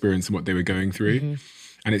their experience and what they were going through. Mm-hmm.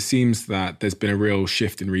 And it seems that there's been a real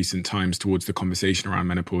shift in recent times towards the conversation around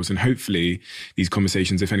menopause. And hopefully these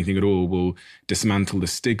conversations, if anything at all, will dismantle the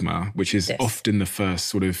stigma, which is often the first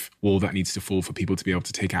sort of wall that needs to fall for people to be able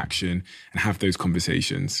to take action and have those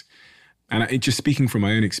conversations. And just speaking from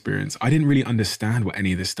my own experience, I didn't really understand what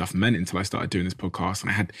any of this stuff meant until I started doing this podcast. And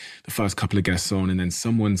I had the first couple of guests on, and then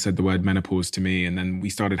someone said the word menopause to me, and then we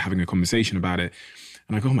started having a conversation about it.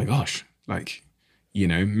 And I go, oh my gosh,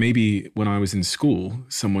 maybe when I was in school,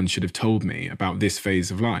 someone should have told me about this phase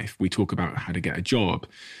of life. We talk about how to get a job,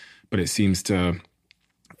 but it seems to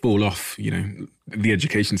fall off. You know, the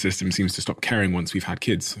education system seems to stop caring once we've had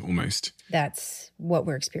kids, almost. That's what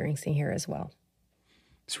we're experiencing here as well.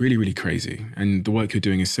 It's really, really crazy. And the work you're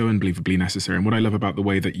doing is so unbelievably necessary. And what I love about the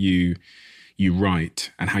way that you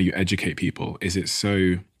write and how you educate people is it's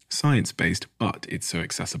so science-based, but it's so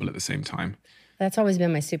accessible at the same time. That's always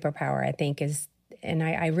been my superpower, I think, and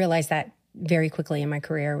I realized that very quickly in my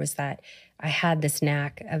career, was that I had this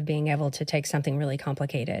knack of being able to take something really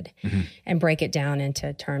complicated and break it down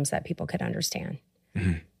into terms that people could understand,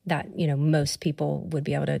 that, you know, most people would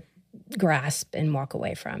be able to grasp and walk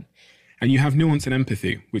away from. And you have nuance and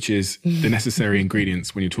empathy, which is the necessary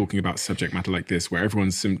ingredients when you're talking about subject matter like this, where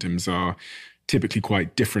everyone's symptoms are typically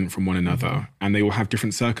quite different from one another, and they all have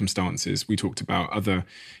different circumstances. We talked about other,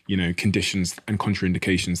 you know, conditions and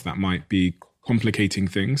contraindications that might be complicating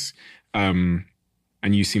things. And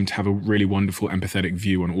you seem to have a really wonderful empathetic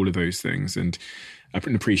view on all of those things, and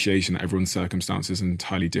an appreciation that everyone's circumstances are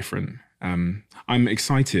entirely different. I'm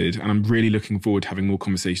excited, and I'm really looking forward to having more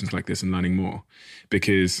conversations like this and learning more,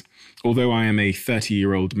 because although I am a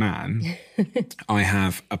 30-year-old man, I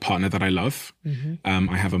have a partner that I love.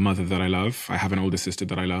 I have a mother that I love. I have an older sister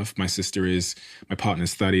that I love. My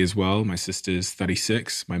partner's 30 as well. My sister's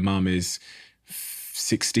 36. My mum is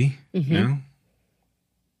 60 now.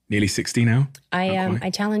 Nearly 60 now.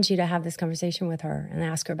 I challenge you to have this conversation with her and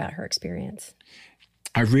ask her about her experience.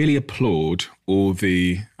 I really applaud all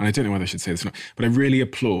the, and I don't know whether I should say this or not, but I really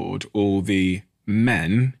applaud all the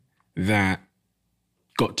men that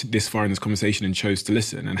got to this far in this conversation and chose to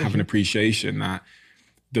listen and have an appreciation that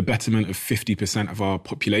the betterment of 50% of our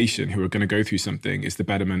population who are going to go through something is the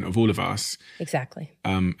betterment of all of us. Exactly.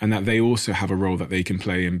 And that they also have a role that they can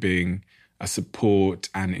play in being a support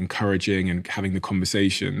and encouraging and having the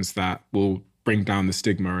conversations that will bring down the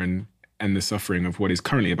stigma and the suffering of what is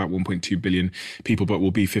currently about 1.2 billion people, but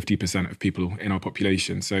will be 50% of people in our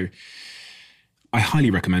population. So I highly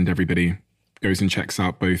recommend everybody goes and checks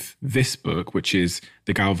out both this book, which is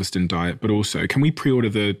The Galveston Diet, but also, can we pre-order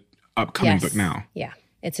the upcoming book now? Yeah,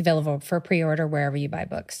 it's available for pre-order wherever you buy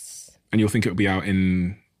books. And you'll think it'll be out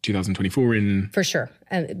in 2024 For sure.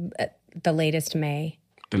 The latest May.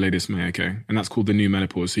 The latest May, okay. And that's called The New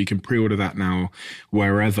Menopause. So you can pre-order that now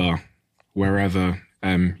wherever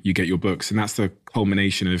you get your books. And that's the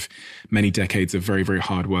culmination of many decades of very, very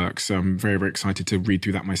hard work. So I'm very, very excited to read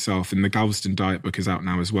through that myself. And the Galveston Diet book is out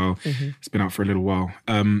now as well. It's been out for a little while.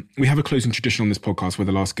 We have a closing tradition on this podcast where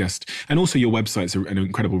the last guest, and also your website's an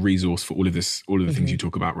incredible resource for all of this, all of the things you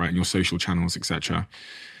talk about, right? And your social channels, etc.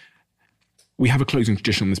 We have a closing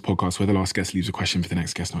tradition on this podcast where the last guest leaves a question for the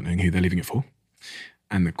next guest, not knowing who they're leaving it for.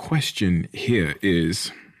 And the question here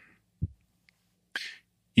is,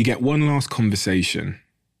 you get one last conversation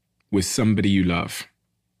with somebody you love,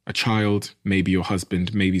 a child, maybe your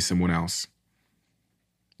husband, maybe someone else.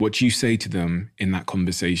 What do you say to them in that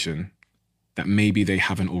conversation that maybe they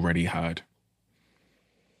haven't already heard?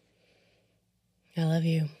 I love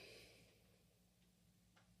you.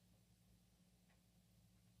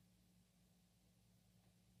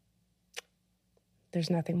 There's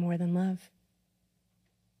nothing more than love.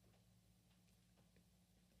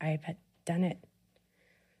 I've done it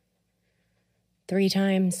 3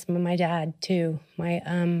 times with my dad too. My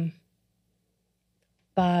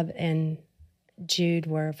Bob and Jude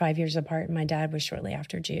were 5 years apart, and my dad was shortly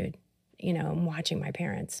after Jude. You know, and watching my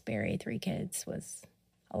parents bury 3 kids was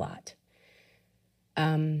a lot.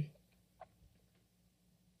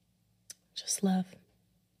 Just love.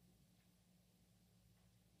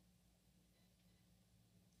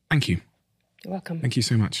 Thank you. You're welcome. Thank you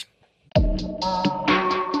so much.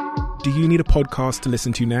 Do you need a podcast to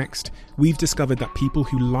listen to next? We've discovered that people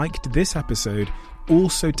who liked this episode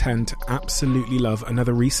also tend to absolutely love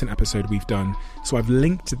another recent episode we've done. So I've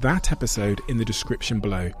linked that episode in the description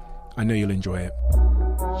below. I know you'll enjoy it.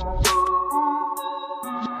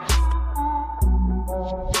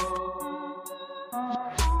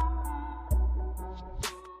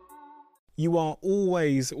 You are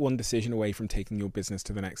always one decision away from taking your business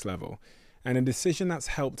to the next level. And a decision that's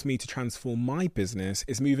helped me to transform my business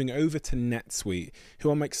is moving over to NetSuite, who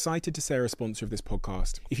I'm excited to say are a sponsor of this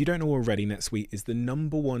podcast. If you don't know already, NetSuite is the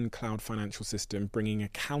 #1 cloud financial system, bringing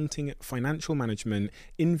accounting, financial management,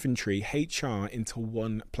 inventory, HR into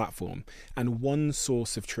one platform and one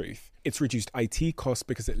source of truth. It's reduced IT costs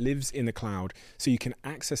because it lives in the cloud, so you can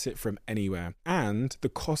access it from anywhere. And the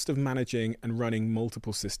cost of managing and running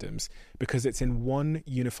multiple systems because it's in one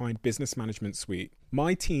unified business management suite.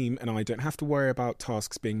 My team and I don't have to worry about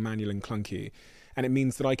tasks being manual and clunky. and it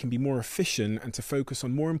means that I can be more efficient and to focus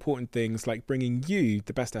on more important things like bringing you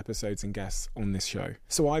the best episodes and guests on this show.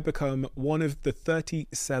 So I become one of the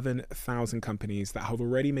 37,000 companies that have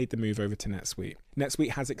already made the move over to NetSuite.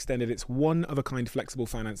 NetSuite has extended its one-of-a-kind flexible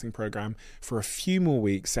financing program for a few more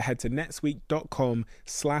weeks, so head to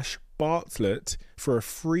netsuite.com/Bartlett for a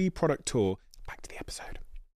free product tour. Back to the episode.